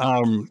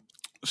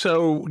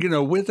 So,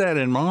 with that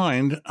in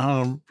mind,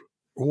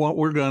 what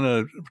we're going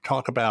to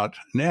talk about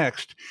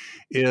next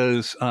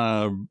is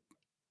a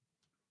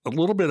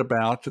little bit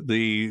about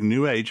the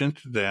new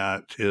agent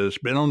that has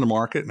been on the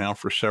market now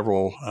for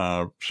several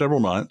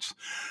months.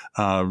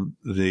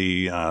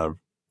 The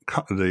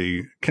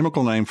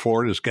chemical name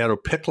for it is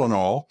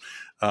gadopiclinol.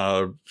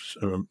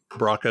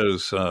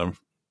 Bracco's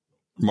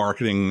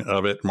marketing it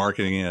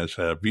as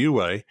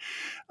Vueway.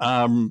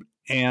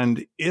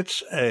 And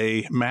it's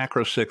a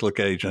macrocyclic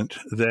agent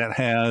that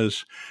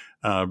has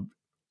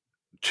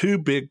two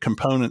big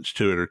components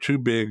to it, or two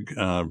big,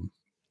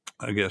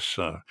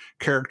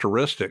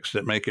 characteristics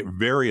that make it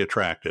very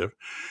attractive.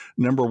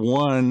 Number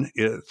one,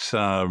 it's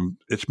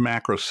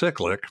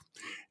macrocyclic,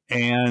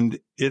 and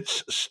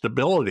its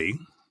stability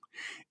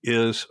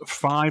is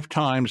 5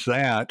 times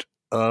that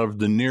of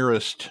the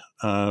nearest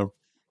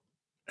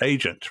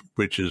agent,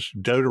 which is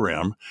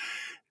Dotarem.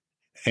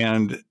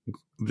 And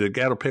the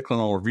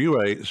gadopiclinol or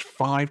Vueway is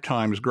 5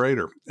 times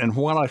greater. And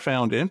what I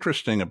found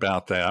interesting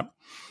about that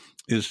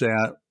is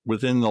that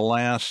within the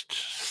last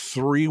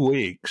 3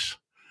 weeks,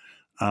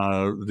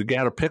 the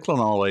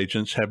gadopiclinol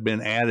agents have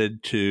been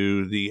added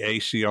to the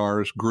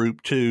ACR's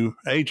Group 2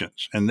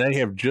 agents, and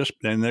they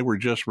were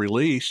just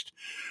released,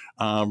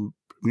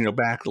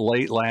 back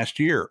late last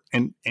year,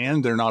 and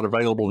they're not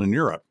available in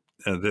Europe.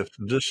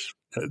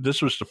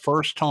 This was the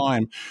first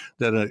time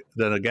that a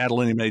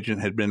gadolinium agent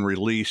had been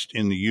released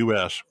in the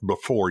U.S.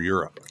 before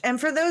Europe.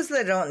 And for those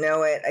that don't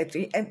know it,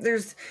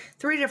 there's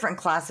 3 different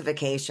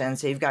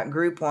classifications. So you've got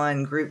Group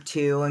 1, Group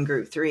 2, and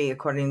Group 3,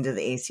 according to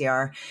the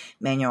ACR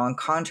manual on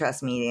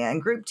contrast media.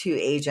 And Group 2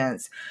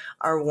 agents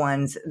are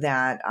ones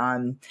that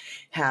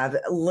have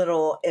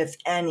little, if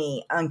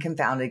any,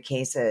 unconfounded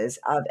cases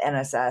of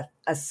NSF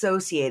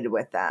associated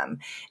with them.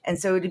 And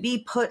so to be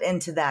put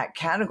into that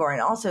category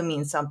also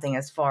means something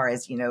as far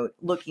as,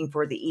 looking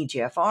for the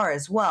EGFR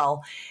as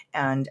well,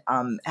 and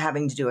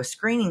having to do a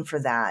screening for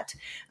that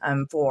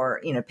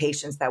for,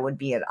 patients that would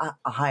be at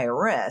a higher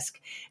risk.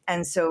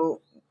 And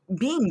so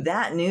being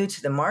that new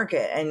to the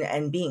market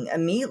and being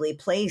immediately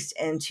placed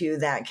into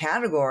that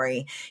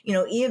category,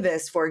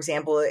 EVIS, for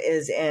example,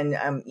 is in,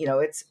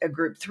 it's a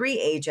Group 3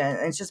 agent.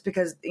 And it's just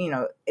because,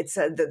 it's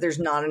said that there's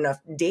not enough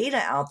data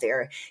out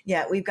there.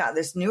 Yet we've got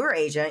this newer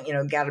agent,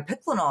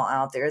 gadopiclinol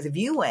out there, the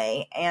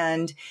Vueway,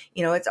 and,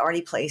 it's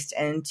already placed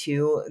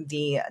into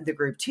the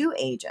Group 2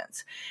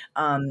 agents.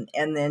 And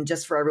then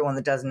just for everyone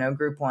that doesn't know,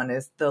 Group 1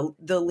 is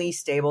the least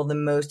stable, the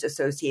most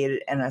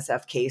associated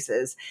NSF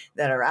cases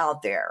that are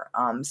out there.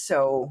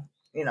 So,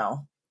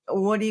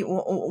 why do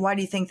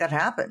you think that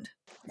happened?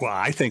 Well,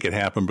 I think it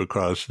happened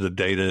because the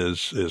data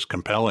is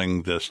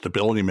compelling. The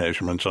stability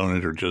measurements on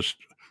it are just,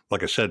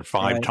 like I said,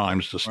 5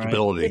 times the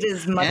stability. It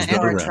is much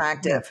more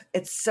attractive.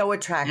 It's so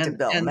attractive,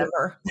 Bill.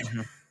 Remember?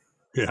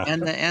 Yeah.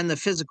 And the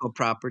physical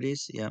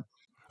properties. Yeah.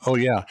 Oh,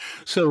 yeah.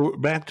 So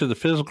back to the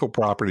physical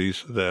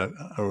properties that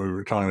we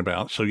were talking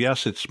about. So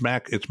yes, it's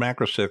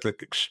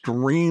macrocyclic,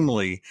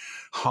 extremely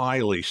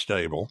highly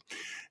stable.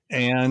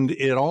 And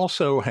it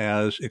also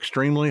has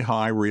extremely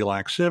high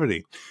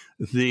relaxivity.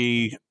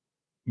 The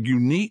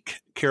unique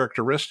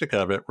characteristic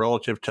of it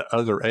relative to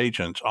other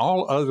agents,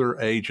 all other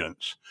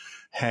agents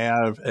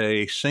have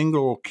a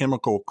single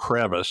chemical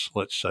crevice,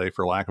 let's say,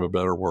 for lack of a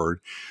better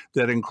word,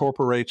 that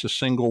incorporates a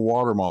single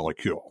water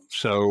molecule.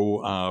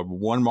 So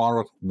one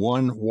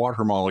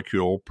water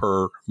molecule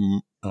per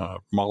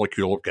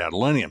molecule of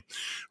gadolinium,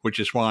 which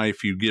is why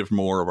if you give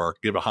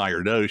a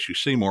higher dose, you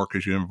see more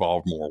because you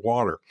involve more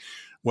water.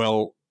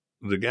 Well,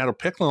 the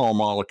gadolinium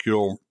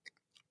molecule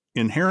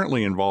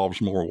inherently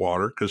involves more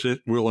water because it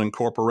will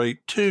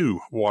incorporate 2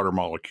 water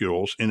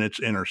molecules in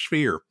its inner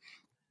sphere.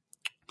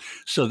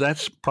 So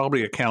that's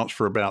probably accounts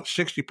for about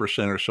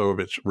 60% or so of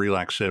its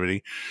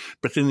relaxivity.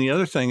 But then the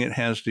other thing, it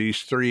has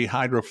these 3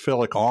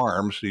 hydrophilic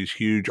arms, these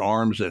huge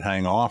arms that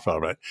hang off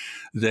of it,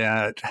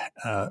 that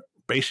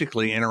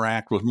basically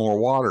interact with more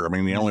water. I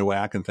mean, the only way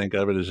I can think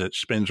of it is it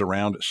spins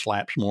around, it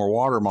slaps more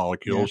water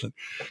molecules and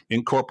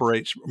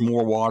incorporates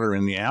more water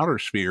in the outer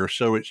sphere.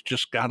 So it's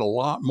just got a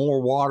lot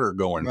more water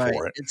going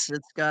for it. It's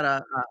got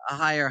a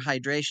higher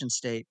hydration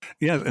state.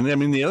 Yeah, and I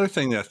mean the other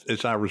thing that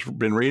as I was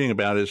been reading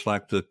about is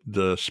like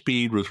the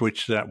speed with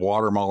which that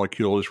water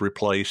molecule is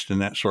replaced and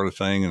that sort of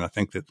thing. And I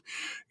think that,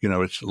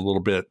 it's a little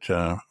bit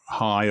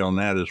high on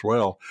that as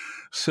well.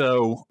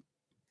 So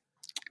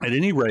at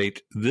any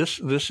rate, this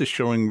is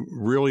showing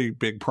really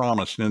big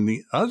promise. And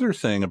the other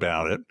thing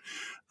about it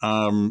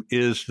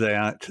is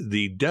that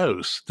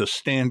the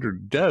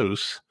standard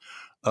dose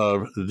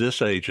of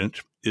this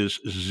agent is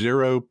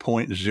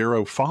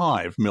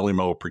 0.05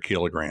 millimole per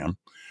kilogram,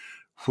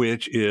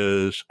 which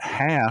is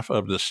half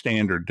of the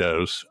standard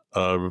dose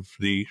of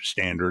the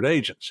standard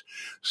agents.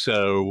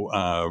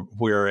 So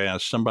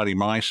whereas somebody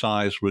my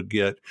size would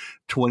get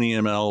 20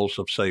 mLs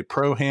of, say,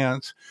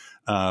 Prohance,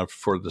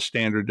 for the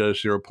standard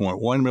dose,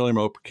 0.1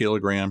 millimole per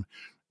kilogram.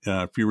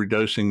 If you were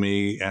dosing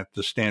me at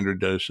the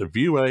standard dose of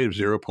VUA of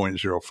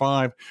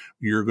 0.05,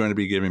 you're going to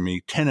be giving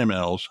me 10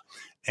 mLs.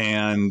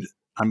 And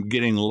I'm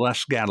getting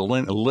less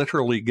gadolinium,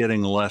 literally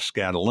getting less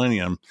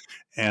gadolinium,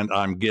 and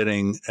I'm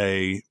getting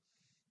a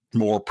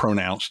more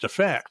pronounced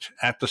effect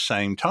at the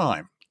same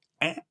time.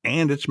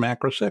 And it's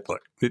macrocyclic.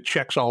 It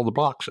checks all the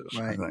boxes,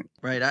 right. I think.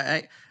 Right.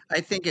 I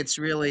think it's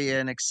really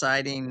an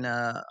exciting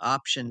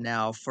option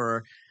now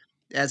for,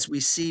 as we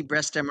see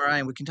breast MRI,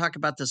 and we can talk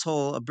about this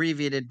whole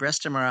abbreviated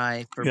breast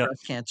MRI for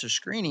breast cancer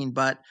screening,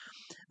 but,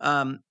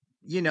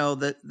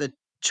 the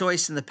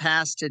choice in the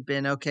past had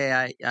been,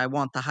 okay, I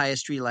want the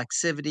highest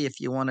relaxivity. If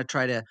you want to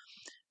try to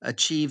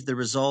achieve the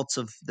results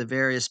of the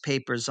various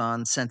papers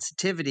on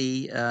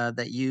sensitivity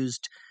that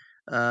used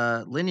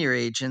linear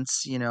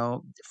agents,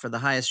 for the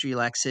highest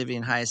relaxivity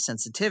and highest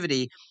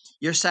sensitivity,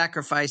 you're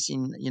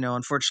sacrificing,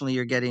 unfortunately,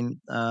 you're getting,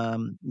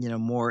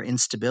 more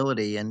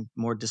instability and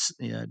more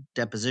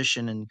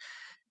deposition and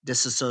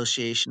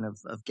disassociation of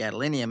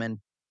gadolinium. And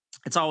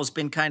it's always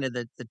been kind of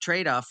the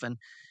trade-off.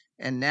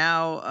 And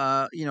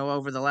now,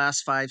 over the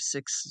last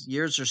 5-6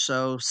 years or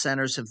so,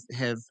 centers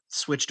have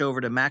switched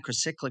over to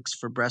macrocyclics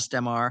for breast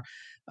MR,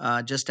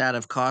 just out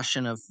of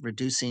caution of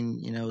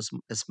reducing,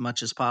 as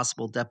much as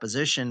possible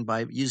deposition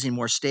by using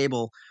more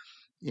stable.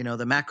 The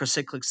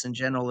macrocyclics in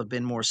general have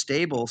been more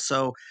stable.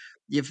 So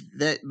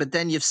but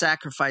then you've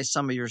sacrificed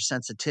some of your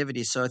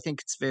sensitivity. So I think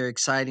it's very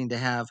exciting to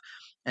have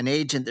an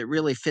agent that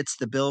really fits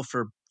the bill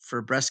for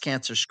breast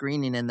cancer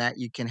screening, in that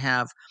you can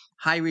have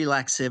high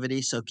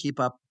relaxivity. So keep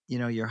up,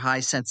 your high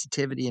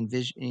sensitivity and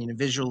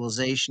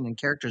visualization and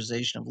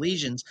characterization of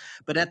lesions.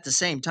 But at the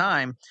same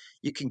time,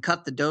 you can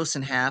cut the dose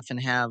in half and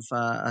have,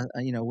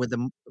 with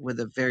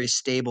a very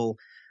stable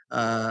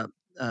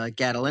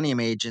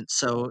gadolinium agent.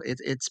 So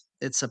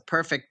it's a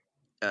perfect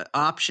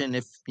option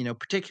if,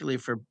 particularly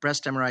for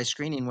breast MRI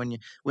screening, when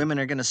women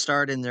are going to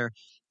start in their,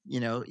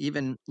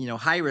 even,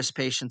 high risk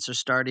patients are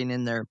starting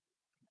in their,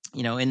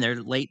 in their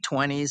late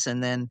 20s,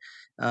 and then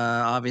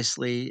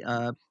obviously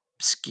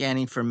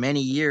scanning for many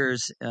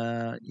years,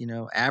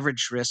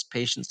 average risk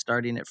patients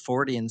starting at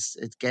 40, and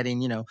it's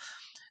getting,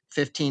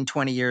 15,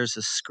 20 years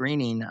of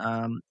screening.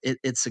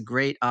 It's a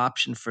great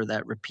option for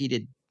that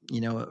repeated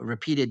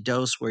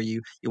dose where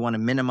you want to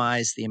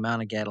minimize the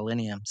amount of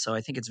gadolinium. So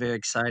I think it's very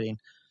exciting.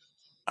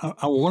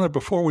 I want to,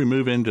 before we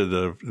move into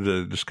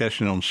the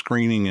discussion on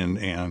screening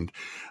and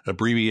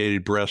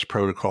abbreviated breast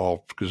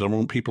protocol, because I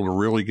want people to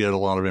really get a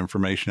lot of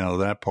information out of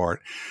that part,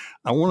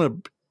 I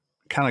want to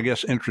kind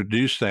of,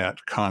 introduce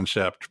that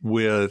concept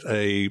with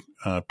a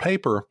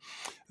paper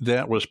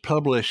that was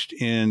published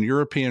in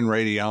European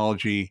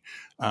Radiology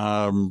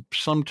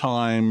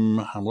sometime,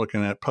 I'm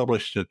looking at,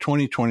 published in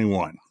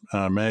 2021,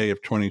 May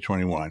of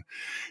 2021.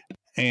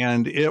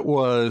 And it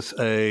was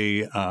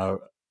a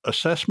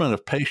assessment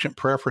of patient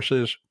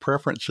preferences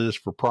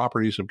for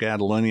properties of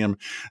gadolinium.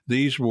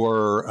 These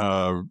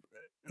were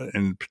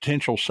and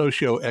potential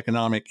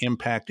socioeconomic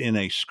impact in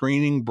a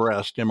screening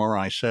breast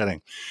MRI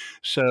setting.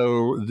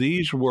 So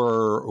these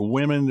were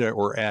women that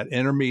were at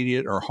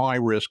intermediate or high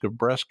risk of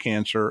breast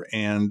cancer,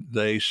 and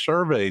they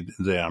surveyed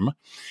them.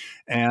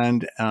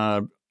 And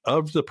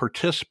of the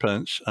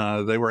participants,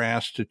 they were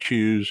asked to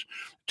choose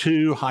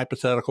 2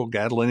 hypothetical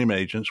gadolinium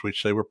agents,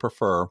 which they would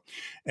prefer,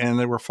 and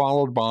they were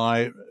followed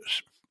by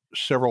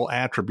several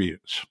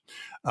attributes.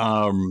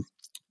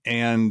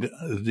 And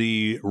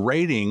the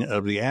rating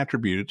of the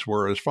attributes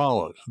were as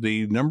follows.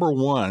 The number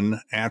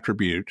 1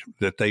 attribute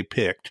that they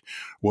picked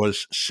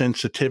was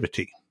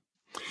sensitivity.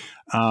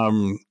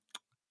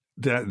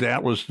 That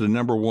was the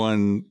number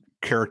 1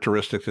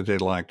 characteristic that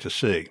they'd like to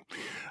see.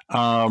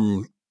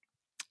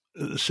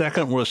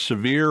 Second was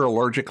severe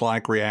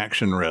allergic-like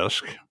reaction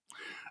risk.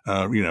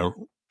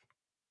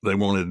 they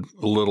wanted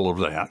a little of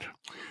that.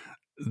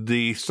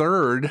 The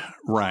third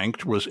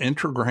ranked was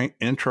intracranial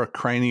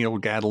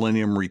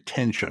gadolinium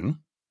retention.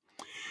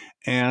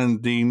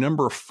 And the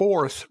number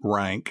fourth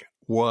rank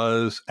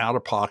was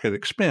out-of-pocket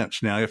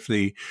expense. Now, if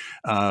the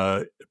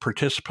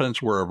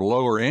participants were of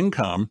lower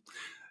income,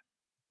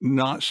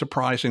 not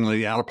surprisingly,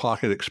 the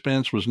out-of-pocket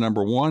expense was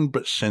number one,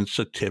 but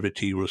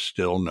sensitivity was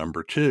still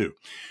number two.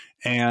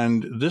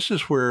 And this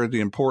is where the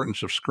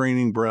importance of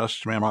screening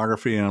breast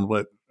mammography, and I'll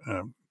let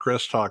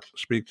Chris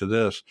speak to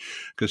this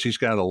because he's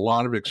got a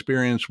lot of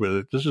experience with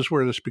it. This is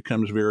where this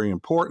becomes very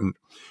important.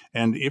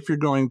 And if you're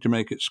going to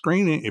make it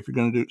screening, if you're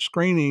going to do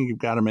screening, you've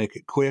got to make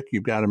it quick.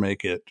 You've got to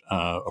make it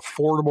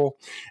affordable,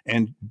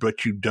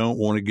 but you don't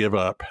want to give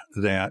up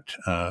that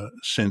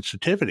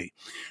sensitivity.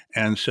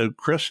 And so,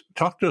 Chris,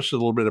 talk to us a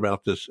little bit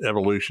about this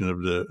evolution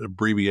of the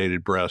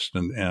abbreviated breast,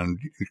 and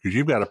because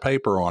you've got a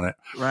paper on it,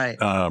 right?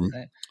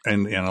 Right.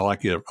 And I'd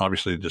like you to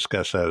obviously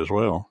discuss that as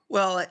well.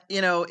 Well,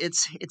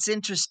 it's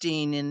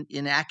interesting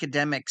in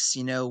academics.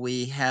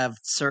 We have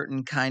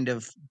certain kind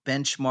of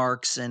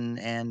benchmarks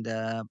and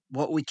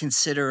what we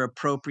consider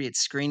appropriate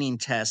screening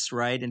tests,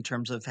 right? In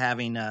terms of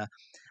having a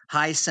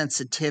high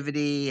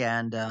sensitivity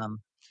and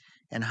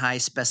high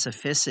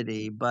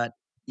specificity, but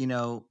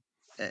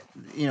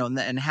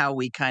and how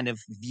we kind of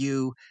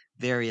view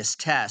various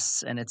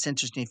tests. And it's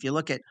interesting if you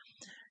look at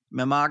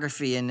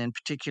mammography and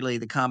particularly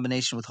the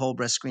combination with whole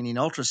breast screening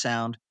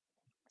ultrasound.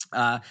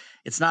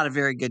 It's not a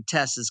very good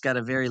test. It's got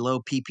a very low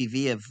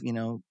PPV of,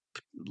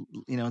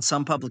 in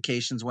some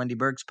publications, Wendy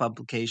Berg's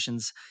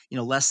publications,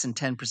 less than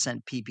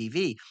 10%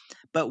 PPV.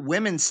 But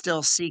women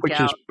still seek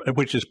out.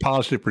 Which is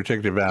positive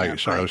predictive value. Yeah,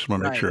 so I just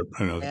want to make sure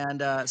I know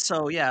that. And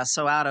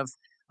so out of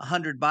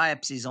 100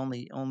 biopsies,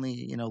 only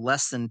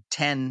less than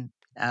 10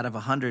 out of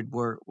 100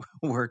 were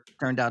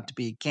turned out to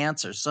be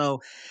cancer. So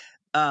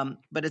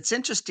but it's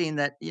interesting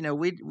that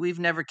we've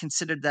never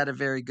considered that a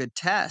very good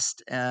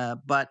test.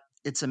 But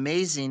it's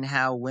amazing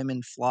how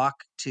women flock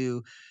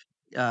to,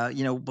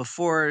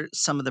 before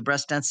some of the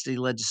breast density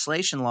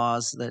legislation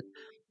laws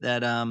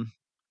that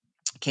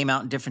came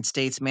out in different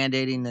states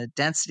mandating the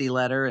density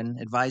letter and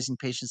advising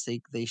patients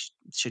they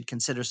should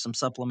consider some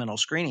supplemental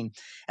screening.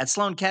 At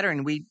Sloan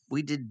Kettering,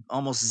 we did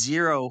almost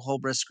zero whole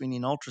breast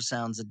screening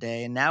ultrasounds a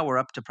day, and now we're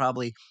up to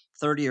probably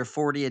 30 or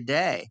 40 a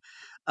day.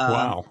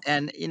 Wow.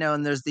 And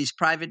there's these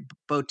private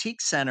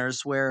boutique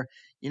centers where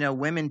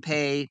women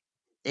pay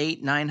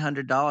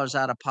 $800-900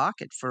 out of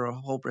pocket for a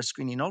whole breast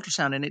screening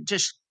ultrasound, and it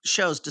just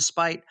shows,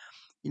 despite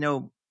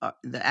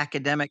the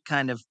academic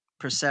kind of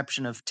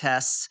perception of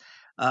tests,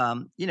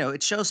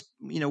 it shows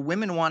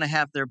women want to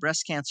have their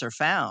breast cancer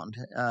found,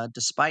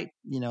 despite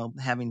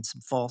having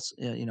some false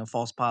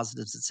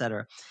positives, et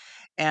cetera.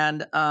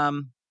 And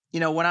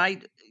when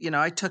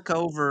I took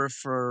over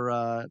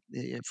for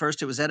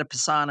first it was Etta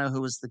Pisano,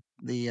 who was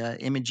the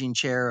imaging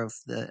chair of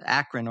the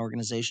Akron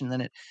organization,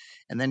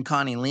 and then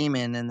Connie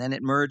Lehman, and then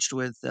it merged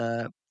with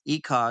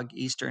ECOG,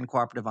 Eastern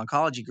Cooperative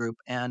Oncology Group,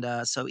 and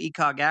so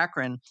ECOG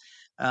Akron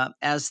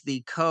as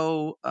the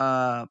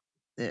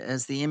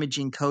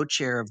imaging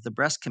co-chair of the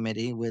breast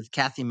committee with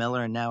Kathy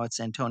Miller, and now it's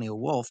Antonio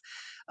Wolf.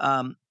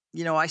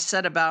 I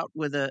set about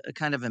with a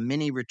kind of a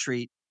mini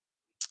retreat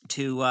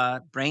to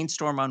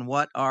brainstorm on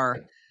what our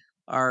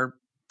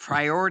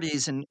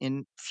priorities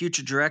in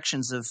future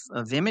directions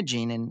of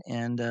imaging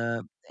and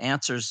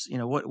answers.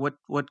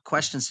 What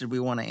questions did we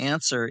want to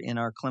answer in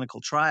our clinical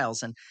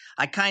trials? And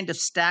I kind of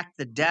stacked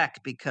the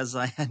deck because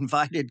I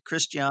invited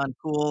Christian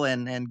Kuhl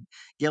and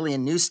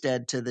Gillian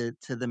Newstead to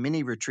the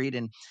mini retreat.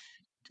 And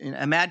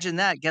imagine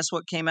that. Guess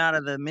what came out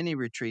of the mini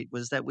retreat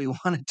was that we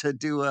wanted to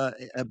do a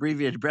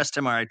abbreviated breast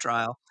MRI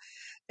trial.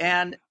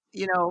 And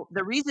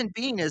the reason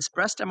being is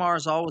breast MR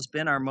has always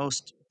been our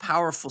most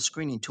powerful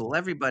screening tool.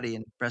 Everybody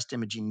in breast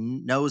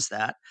imaging knows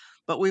that,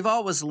 but we've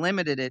always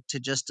limited it to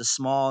just a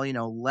small,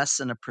 less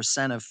than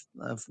 1%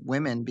 of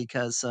women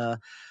because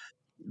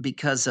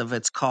of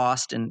its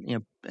cost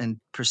and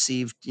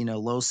perceived,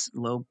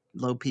 low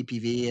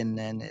PPV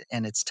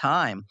and its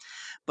time.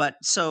 But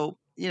so,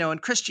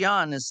 and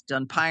Christian has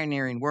done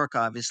pioneering work,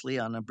 obviously,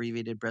 on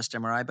abbreviated breast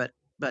MRI,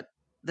 but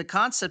the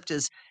concept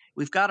is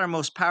we've got our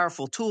most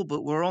powerful tool,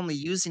 but we're only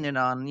using it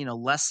on,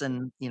 less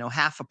than,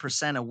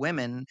 0.5% of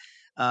women,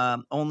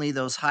 only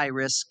those high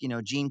risk,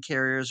 gene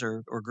carriers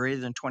or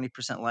greater than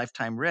 20%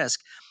 lifetime risk.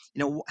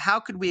 How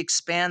could we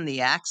expand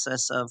the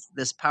access of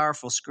this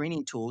powerful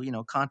screening tool,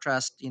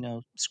 contrast,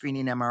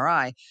 screening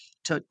MRI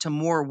to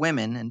more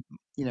women, and,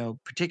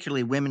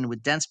 particularly women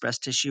with dense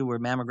breast tissue where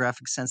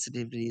mammographic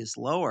sensitivity is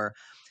lower?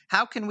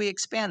 How can we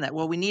expand that?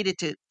 Well, we needed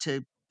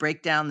to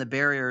break down the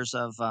barriers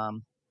of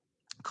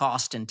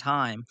cost and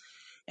time.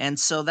 And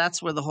so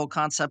that's where the whole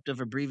concept of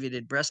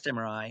abbreviated breast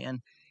MRI.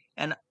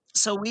 And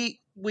so we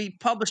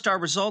published our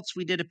results.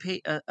 We did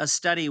a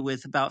study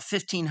with about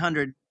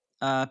 1,500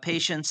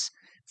 patients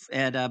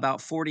at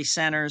about 40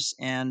 centers.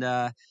 And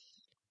out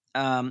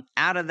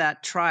of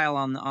that trial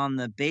on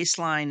the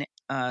baseline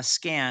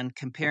scan,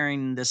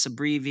 comparing this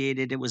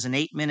abbreviated, it was an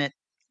 8-minute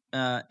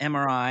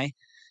MRI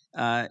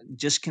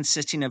just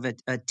consisting of a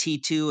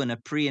T2 and a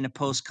pre and a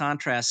post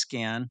contrast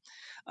scan.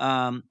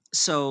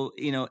 So,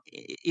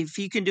 if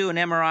you can do an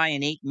MRI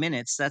in 8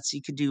 minutes,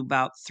 you could do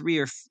about 3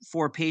 or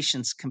 4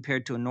 patients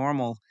compared to a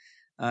normal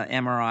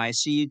MRI.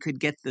 So you could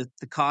get the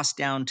cost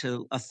down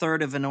to a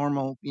third of a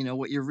normal,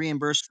 what you're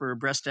reimbursed for a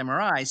breast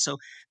MRI. So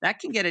that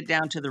can get it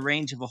down to the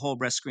range of a whole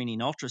breast screening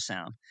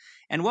ultrasound.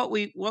 And what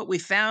we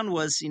found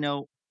was,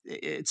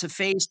 it's a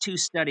phase 2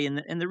 study.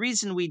 And the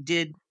reason we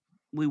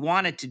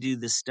wanted to do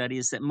this study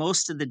is that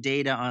most of the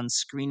data on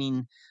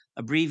screening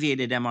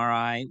abbreviated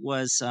MRI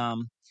was,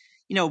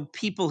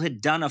 people had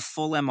done a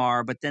full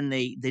MR, but then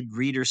they did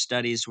reader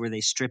studies where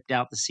they stripped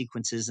out the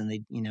sequences and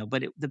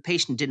the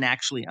patient didn't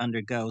actually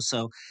undergo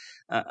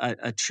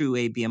a true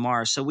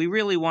ABMR. So we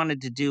really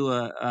wanted to do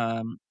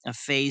a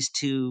phase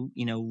 2,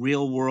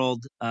 real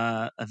world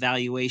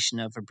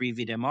evaluation of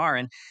abbreviated MR,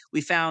 and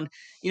we found,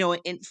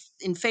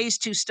 in phase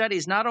 2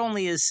 studies, not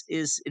only is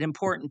it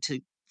important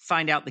to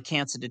find out the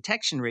cancer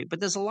detection rate, but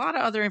there's a lot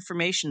of other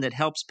information that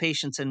helps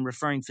patients and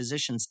referring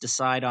physicians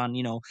decide on,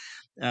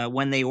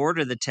 when they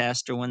order the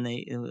test or when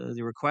they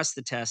request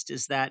the test,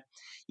 is that,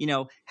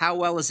 how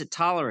well is it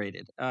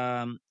tolerated?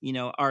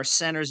 Are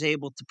centers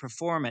able to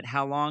perform it?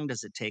 How long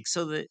does it take?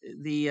 So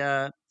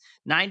the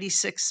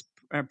 96%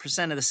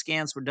 of the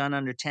scans were done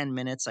under 10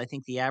 minutes. I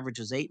think the average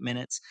was 8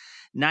 minutes.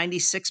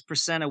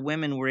 96% of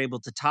women were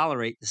able to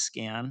tolerate the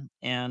scan.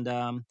 And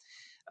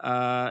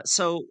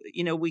so,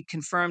 we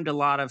confirmed a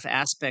lot of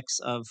aspects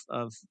of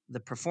the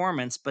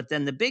performance. But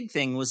then the big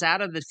thing was,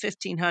 out of the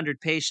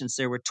 1,500 patients,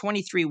 there were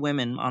 23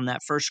 women on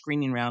that first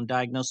screening round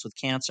diagnosed with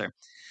cancer,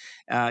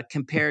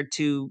 compared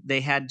to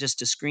they had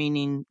just a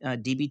screening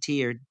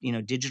DBT, or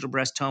digital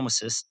breast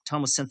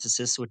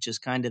tomosynthesis, which is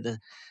kind of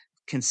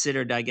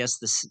considered, I guess,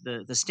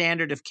 the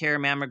standard of care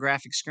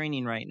mammographic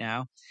screening right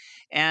now.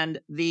 And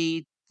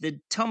the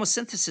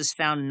tomosynthesis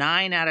found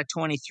 9 out of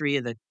 23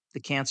 of the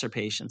cancer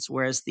patients,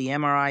 whereas the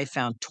MRI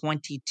found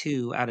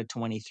 22 out of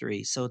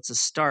 23. So it's a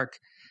stark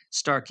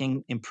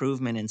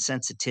improvement in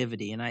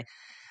sensitivity. And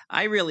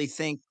I really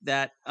think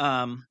that,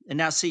 and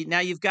now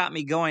you've got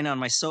me going on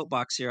my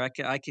soapbox here. I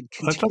could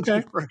That's continue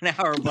okay. for an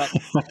hour, but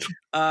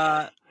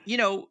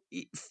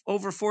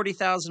over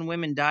 40,000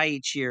 women die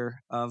each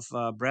year of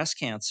breast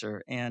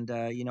cancer, and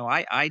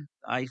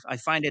I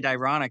find it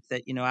ironic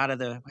that, out of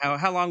the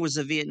how long was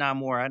the Vietnam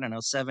War? I don't know,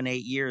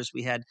 7-8 years.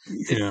 We had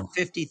Yeah.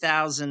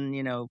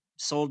 50,000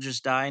 soldiers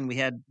die, and we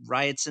had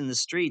riots in the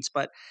streets,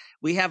 but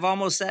we have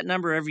almost that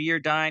number every year,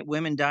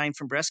 women dying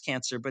from breast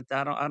cancer. But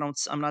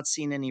I'm not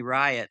seeing any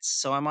riots.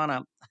 So I'm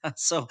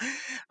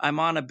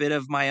on a bit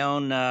of my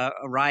own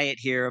riot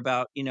here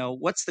about,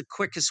 what's the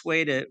quickest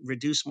way to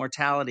reduce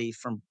mortality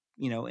from,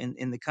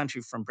 in the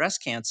country from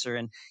breast cancer.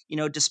 And,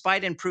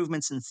 despite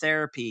improvements in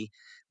therapy,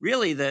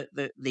 really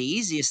the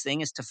easiest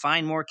thing is to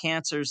find more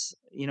cancers,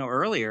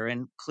 earlier.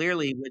 And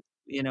clearly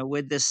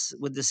with this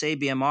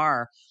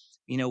ABMR,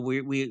 we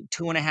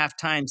 2.5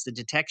 times the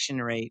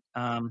detection rate.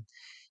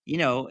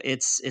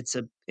 It's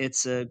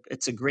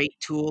a great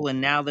tool.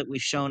 And now that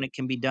we've shown it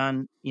can be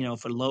done,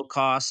 for low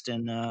cost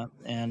and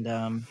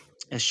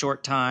a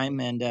short time,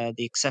 and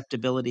the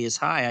acceptability is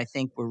high, I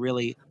think we're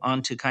really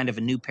onto kind of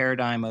a new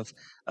paradigm of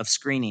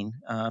screening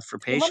for Well,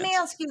 patients. let me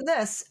ask you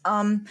this.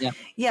 Yeah.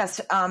 Yes,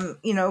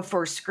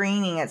 for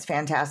screening, it's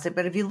fantastic.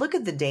 But if you look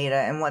at the data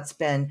and what's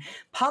been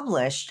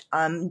published,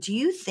 do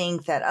you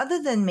think that,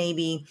 other than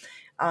maybe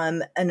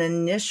an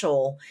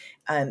initial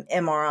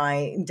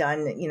MRI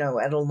done,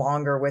 at a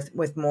longer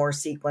with more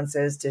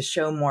sequences to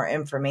show more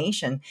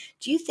information,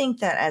 do you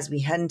think that as we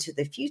head into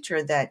the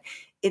future that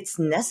it's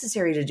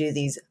necessary to do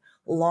these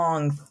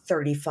long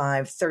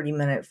 35,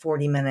 30-minute,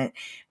 40-minute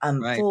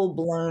Right.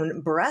 full-blown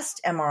breast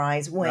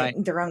MRIs when Right.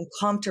 they're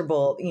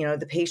uncomfortable?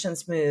 The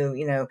patients move,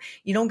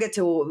 you don't get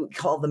to what we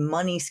call the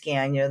money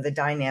scan, the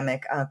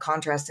dynamic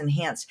contrast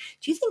enhanced.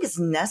 Do you think it's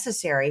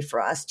necessary for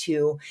us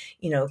to,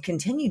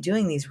 continue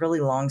doing these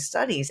really long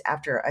studies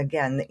after,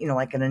 again,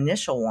 like an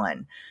initial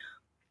one?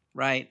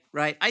 Right.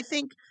 I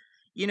think,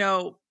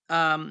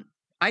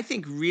 I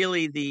think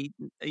really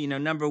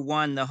number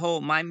one, the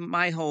whole,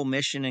 my whole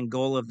mission and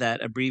goal of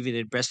that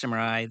abbreviated breast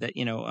MRI that,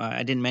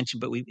 I didn't mention,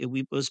 but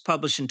we was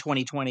published in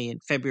 2020 in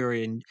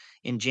February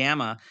in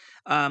JAMA,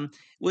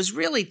 was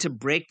really to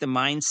break the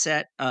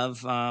mindset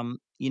of,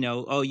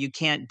 oh, you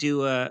can't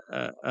do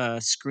a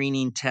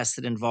screening test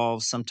that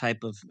involves some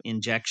type of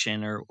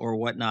injection or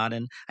whatnot.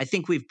 And I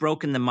think we've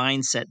broken the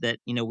mindset that,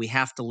 we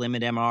have to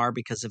limit MR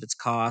because of its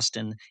cost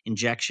and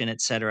injection,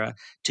 et cetera,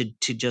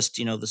 to just,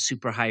 the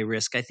super high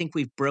risk. I think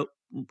we've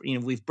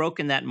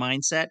broken that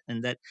mindset,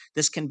 and that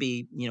this can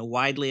be,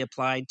 widely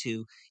applied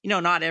to,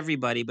 not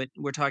everybody, but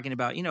we're talking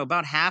about,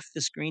 about half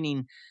the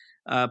screening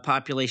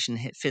population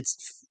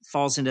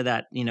falls into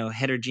that,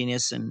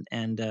 heterogeneous and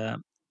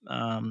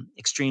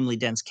extremely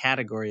dense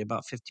category,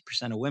 about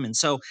 50% of women.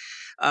 So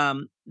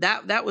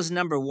that was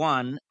number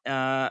one.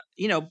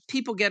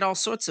 People get all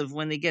sorts of,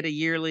 when they get a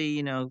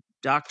yearly,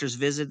 doctor's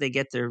visit, they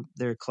get their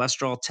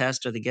cholesterol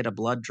test or they get a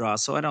blood draw.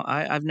 So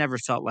I've never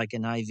felt like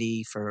an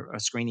IV for a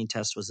screening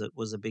test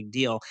was a big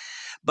deal.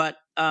 But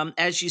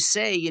as you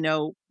say,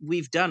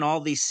 we've done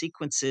all these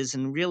sequences,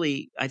 and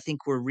really, I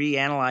think we're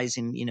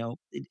reanalyzing.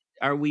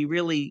 Are we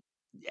really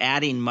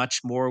adding much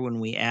more when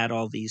we add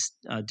all these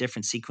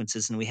different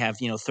sequences, and we have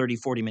 30,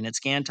 40-minute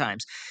scan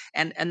times,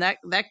 and that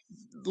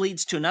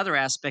leads to another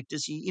aspect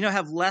is you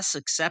have less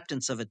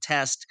acceptance of a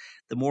test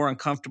the more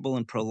uncomfortable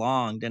and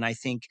prolonged. And I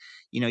think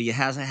you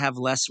have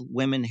less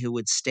women who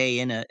would stay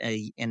in an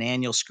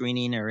annual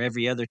screening or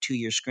every other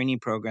 2-year screening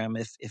program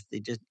if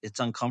it's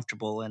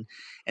uncomfortable. And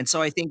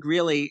so I think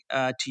really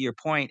to your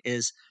point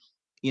is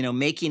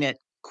making it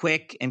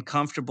quick and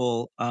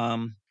comfortable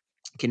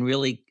can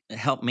really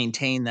help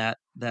maintain that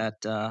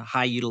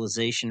high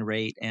utilization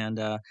rate. And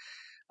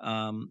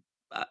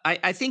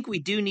I think we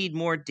do need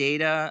more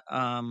data.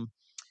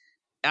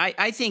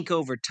 I think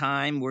over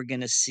time we're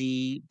going to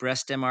see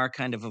breast MR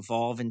kind of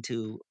evolve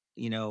into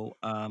a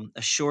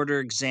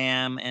shorter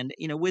exam, and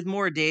with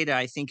more data,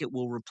 I think it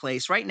will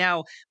replace. Right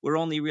now, we're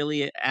only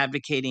really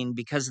advocating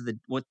because of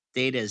what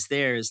data is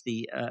there is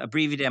the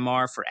abbreviated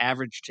MR for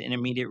average to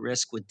intermediate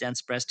risk with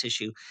dense breast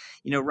tissue.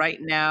 Right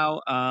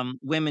now,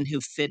 women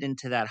who fit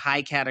into that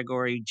high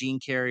category, gene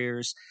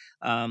carriers,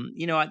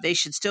 they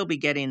should still be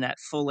getting that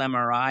full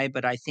MRI.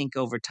 But I think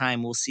over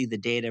time we'll see the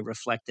data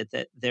reflect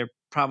that they're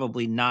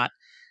probably not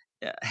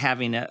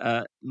having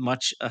a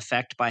much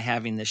effect by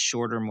having this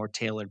shorter, more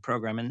tailored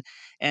program.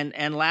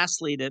 And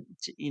lastly, that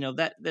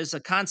there's a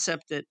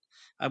concept that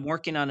I'm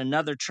working on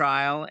another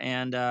trial,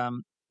 and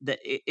that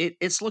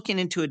it's looking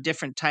into a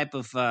different type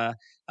of a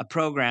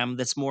program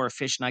that's more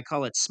efficient. I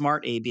call it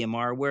smart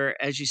ABMR, where,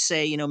 as you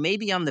say,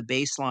 maybe on the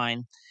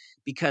baseline,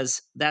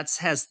 because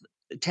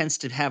tends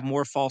to have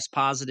more false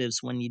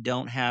positives when you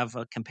don't have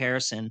a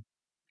comparison,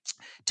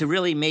 to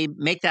really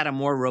make that a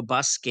more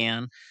robust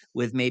scan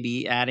with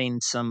maybe adding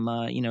some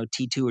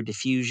T2 or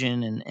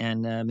diffusion,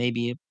 and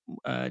maybe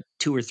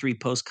 2 or 3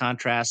 post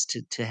contrast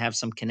to have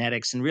some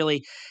kinetics and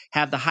really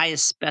have the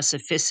highest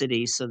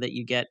specificity so that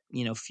you get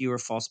fewer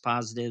false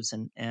positives.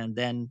 And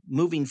then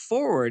moving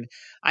forward,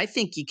 I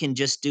think you can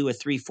just do a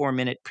 3-4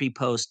 minute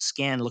pre-post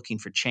scan looking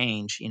for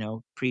change,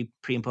 pre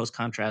and post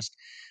contrast,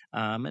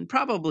 and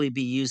probably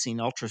be using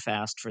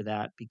ultrafast for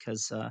that,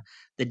 because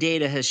the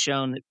data has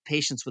shown that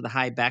patients with a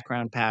high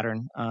background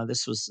pattern,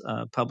 this was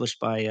published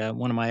by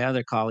one of my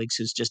other colleagues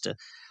who's just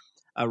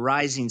a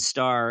rising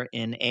star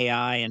in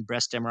AI and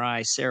breast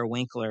MRI. Sarah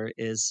Winkler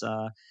is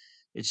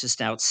just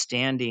an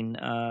outstanding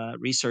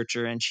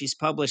researcher, and she's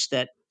published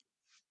that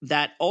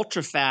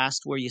ultrafast,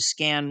 where you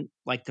scan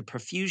like the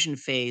perfusion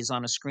phase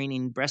on a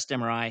screening breast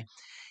MRI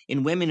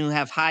in women who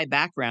have high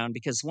background,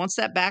 because once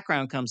that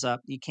background comes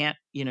up, you can't,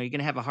 you're going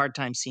to have a hard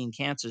time seeing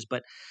cancers.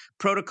 But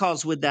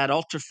protocols with that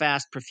ultra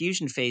fast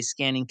perfusion phase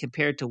scanning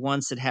compared to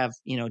ones that have,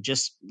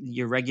 just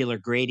your regular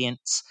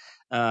gradients,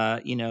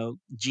 GRE,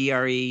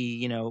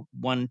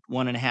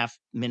 1.5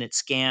 minute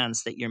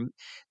scans,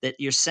 that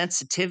your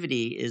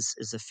sensitivity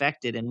is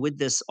affected. And with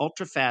this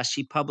ultra fast,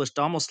 she published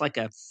almost like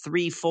a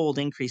 3-fold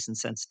increase in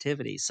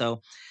sensitivity.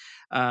 So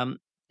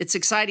it's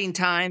exciting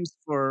times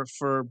for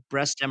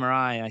breast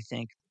MRI, I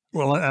think.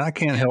 Well, I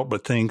can't help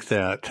but think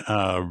that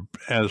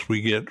as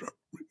we get,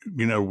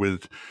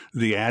 with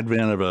the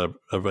advent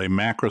of a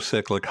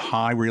macrocyclic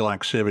high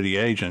relaxivity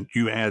agent,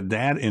 you add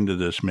that into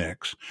this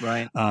mix.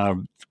 Right.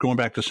 Going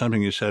back to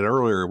something you said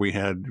earlier, we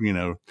had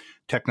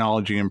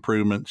technology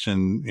improvements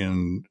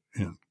in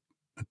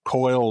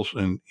coils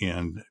and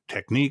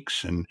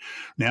techniques, and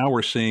now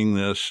we're seeing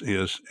this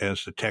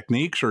as the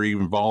techniques are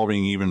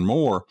evolving even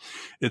more.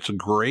 It's a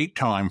great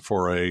time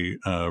for a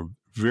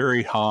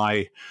very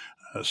high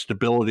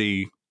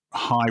stability,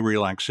 high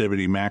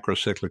relaxivity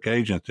macrocyclic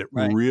agent that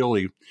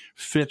really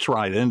fits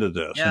right into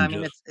this. Yeah,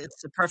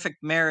 it's a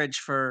perfect marriage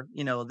for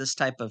this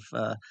type of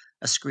a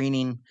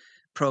screening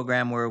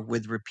program where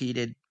with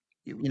repeated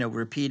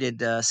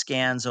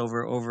scans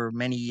over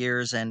many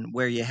years, and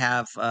where you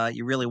have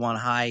you really want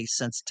high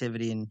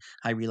sensitivity and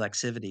high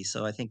relaxivity.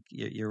 So I think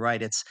you're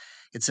right. It's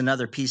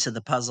another piece of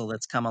the puzzle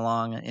that's come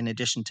along in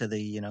addition to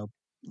the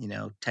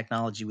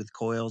technology with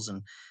coils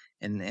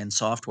and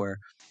software.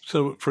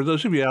 So for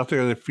those of you out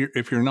there,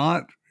 if you're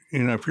not,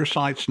 if your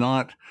site's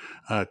not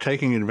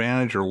taking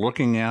advantage or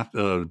looking at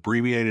the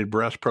abbreviated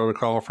breast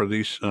protocol for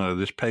this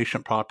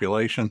patient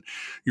population,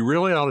 you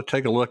really ought to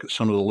take a look at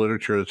some of the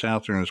literature that's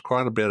out there, and there's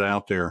quite a bit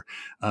out there.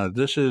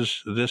 This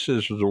is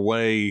the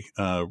way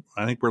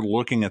I think we're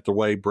looking at the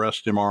way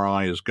breast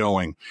MRI is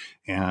going,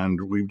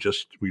 and we've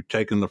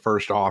taken the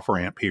first off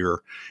ramp here,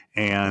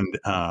 and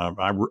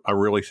I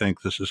really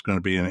think this is going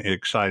to be an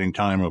exciting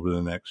time over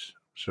the next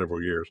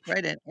several years.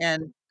 Right,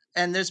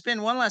 and there's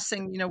been one last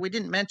thing, we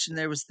didn't mention.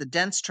 There was the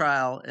DENSE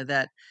trial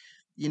that,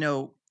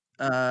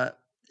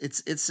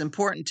 it's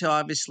important to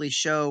obviously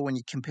show when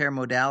you compare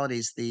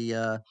modalities,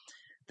 the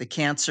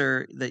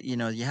cancer that,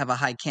 you have a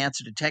high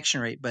cancer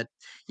detection rate. But,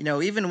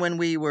 even when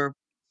we were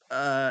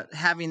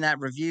having that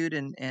reviewed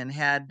and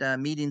had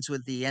meetings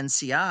with the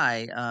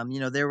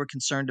NCI, they were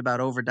concerned about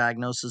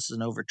overdiagnosis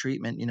and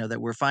overtreatment,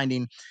 that we're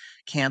finding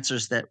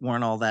cancers that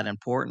weren't all that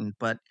important.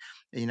 But,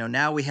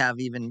 now we have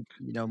even,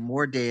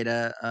 more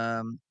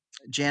data.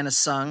 Janice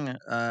Sung,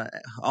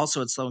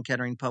 also at Sloan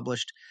Kettering,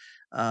 published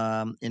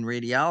in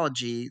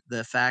radiology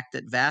the fact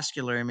that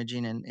vascular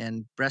imaging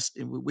and breast,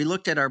 we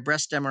looked at our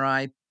breast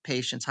MRI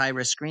patients,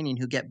 high-risk screening,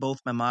 who get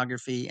both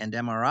mammography and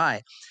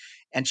MRI.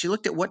 And she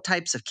looked at what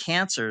types of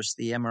cancers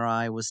the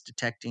MRI was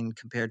detecting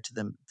compared to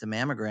the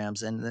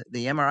mammograms. And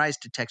the MRI is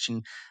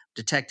detecting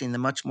the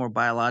much more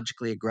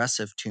biologically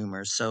aggressive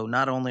tumors. So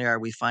not only are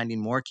we finding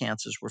more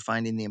cancers, we're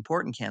finding the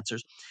important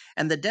cancers.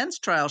 And the DENSE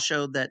trial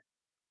showed that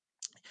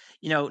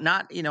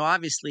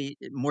obviously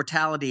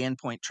mortality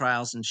endpoint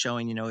trials and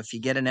showing, if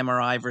you get an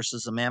MRI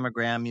versus a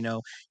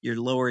mammogram,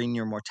 you're lowering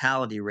your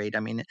mortality rate.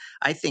 I mean,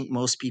 I think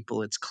most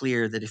people, it's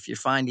clear that if you're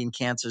finding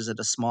cancers at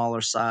a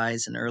smaller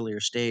size and earlier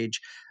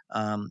stage,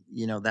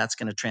 that's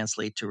going to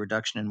translate to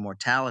reduction in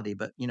mortality.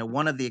 But,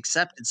 one of the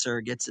accepted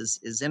surrogates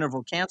is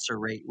interval cancer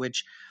rate,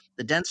 which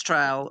the DENSE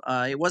trial,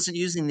 it wasn't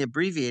using the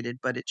abbreviated,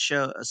 but it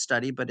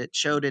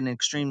showed in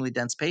extremely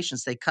dense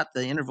patients, they cut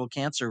the interval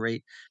cancer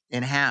rate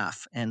in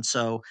half. And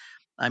so,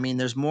 I mean,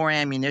 there's more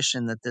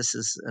ammunition that this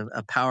is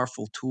a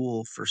powerful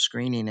tool for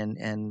screening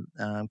and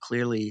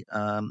clearly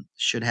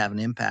should have an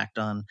impact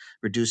on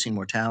reducing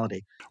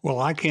mortality. Well,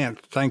 I can't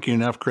thank you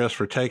enough, Chris,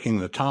 for taking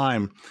the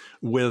time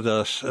with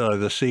us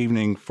this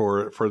evening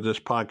for this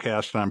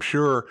podcast. And I'm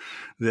sure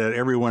that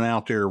everyone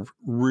out there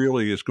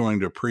really is going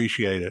to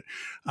appreciate it.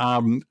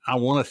 I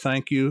want to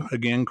thank you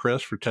again,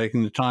 Chris, for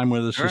taking the time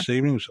with us this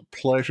evening. It's a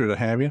pleasure to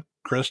have you.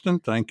 Kristen,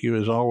 thank you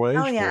as always.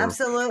 Oh, yeah,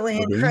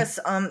 absolutely. And Chris,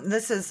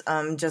 this has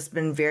just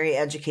been very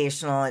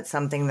educational. It's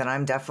something that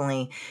I'm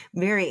definitely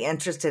very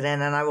interested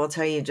in. And I will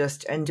tell you,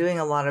 just in doing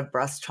a lot of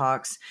breast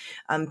talks,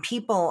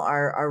 people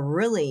are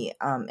really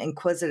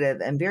inquisitive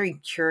and very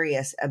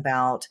curious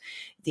about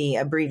the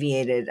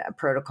abbreviated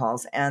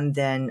protocols. And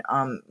then,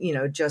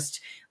 just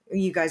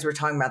you guys were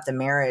talking about the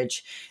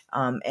marriage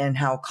and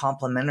how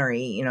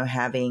complementary,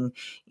 having,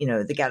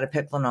 the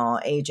gabapentinoid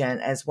agent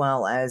as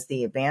well as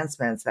the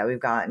advancements that we've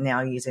got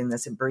now using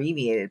this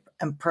abbreviated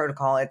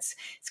protocol. It's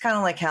kind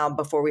of like how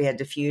before we had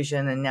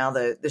diffusion and now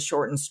the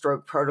shortened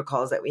stroke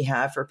protocols that we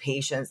have for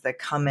patients that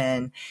come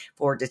in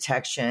for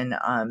detection.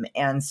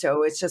 And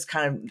so it's just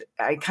I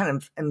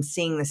am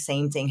seeing the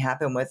same thing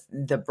happen with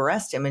the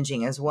breast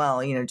imaging as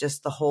well,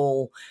 just the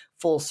whole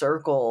full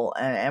circle,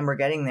 and we're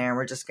getting there, and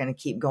we're just going to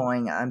keep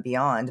going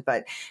beyond.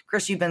 But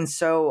Chris, you've been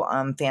so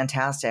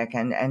fantastic,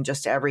 and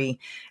just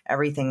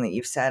everything that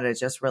you've said is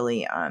just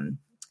really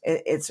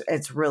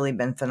it's really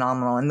been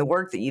phenomenal. And the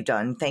work that you've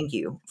done, thank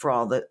you for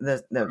all the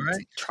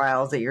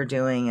trials that you're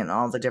doing and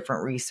all the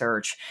different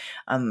research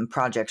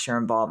projects you're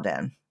involved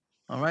in.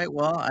 All right.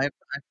 Well, I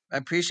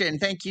appreciate it,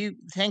 and thank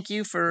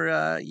you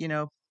for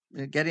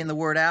getting the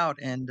word out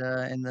and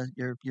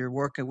your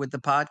work with the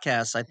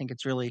podcast. I think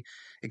it's really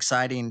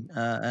exciting.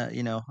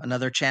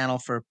 Another channel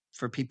for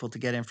people to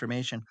get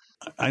information.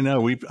 I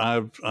know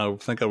I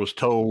think I was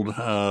told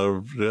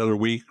the other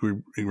week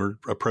we were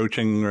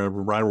approaching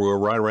right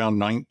around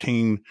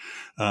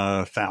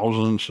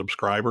 19,000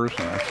 subscribers,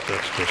 and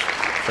that's just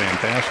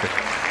fantastic.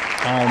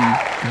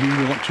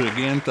 We want to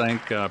again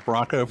thank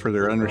Bracco for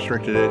their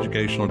unrestricted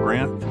educational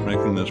grant for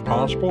making this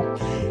possible.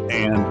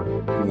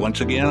 And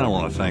once again, I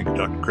want to thank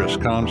Dr. Chris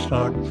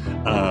Comstock.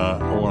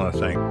 I want to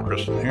thank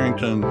Kristen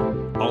Harrington,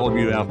 all of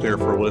you out there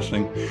for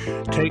listening.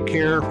 Take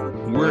care.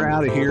 We're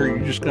out of here.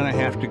 You're just going to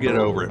have to get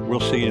over it. We'll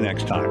see you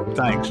next time.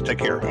 Thanks. Take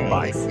care.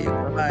 Bye.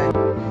 Bye.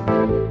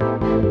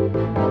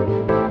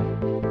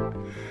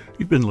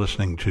 You've been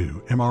listening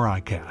to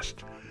MRI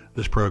Cast.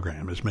 This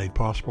program is made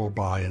possible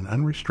by an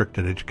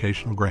unrestricted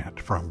educational grant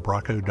from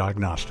Bracco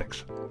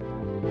Diagnostics.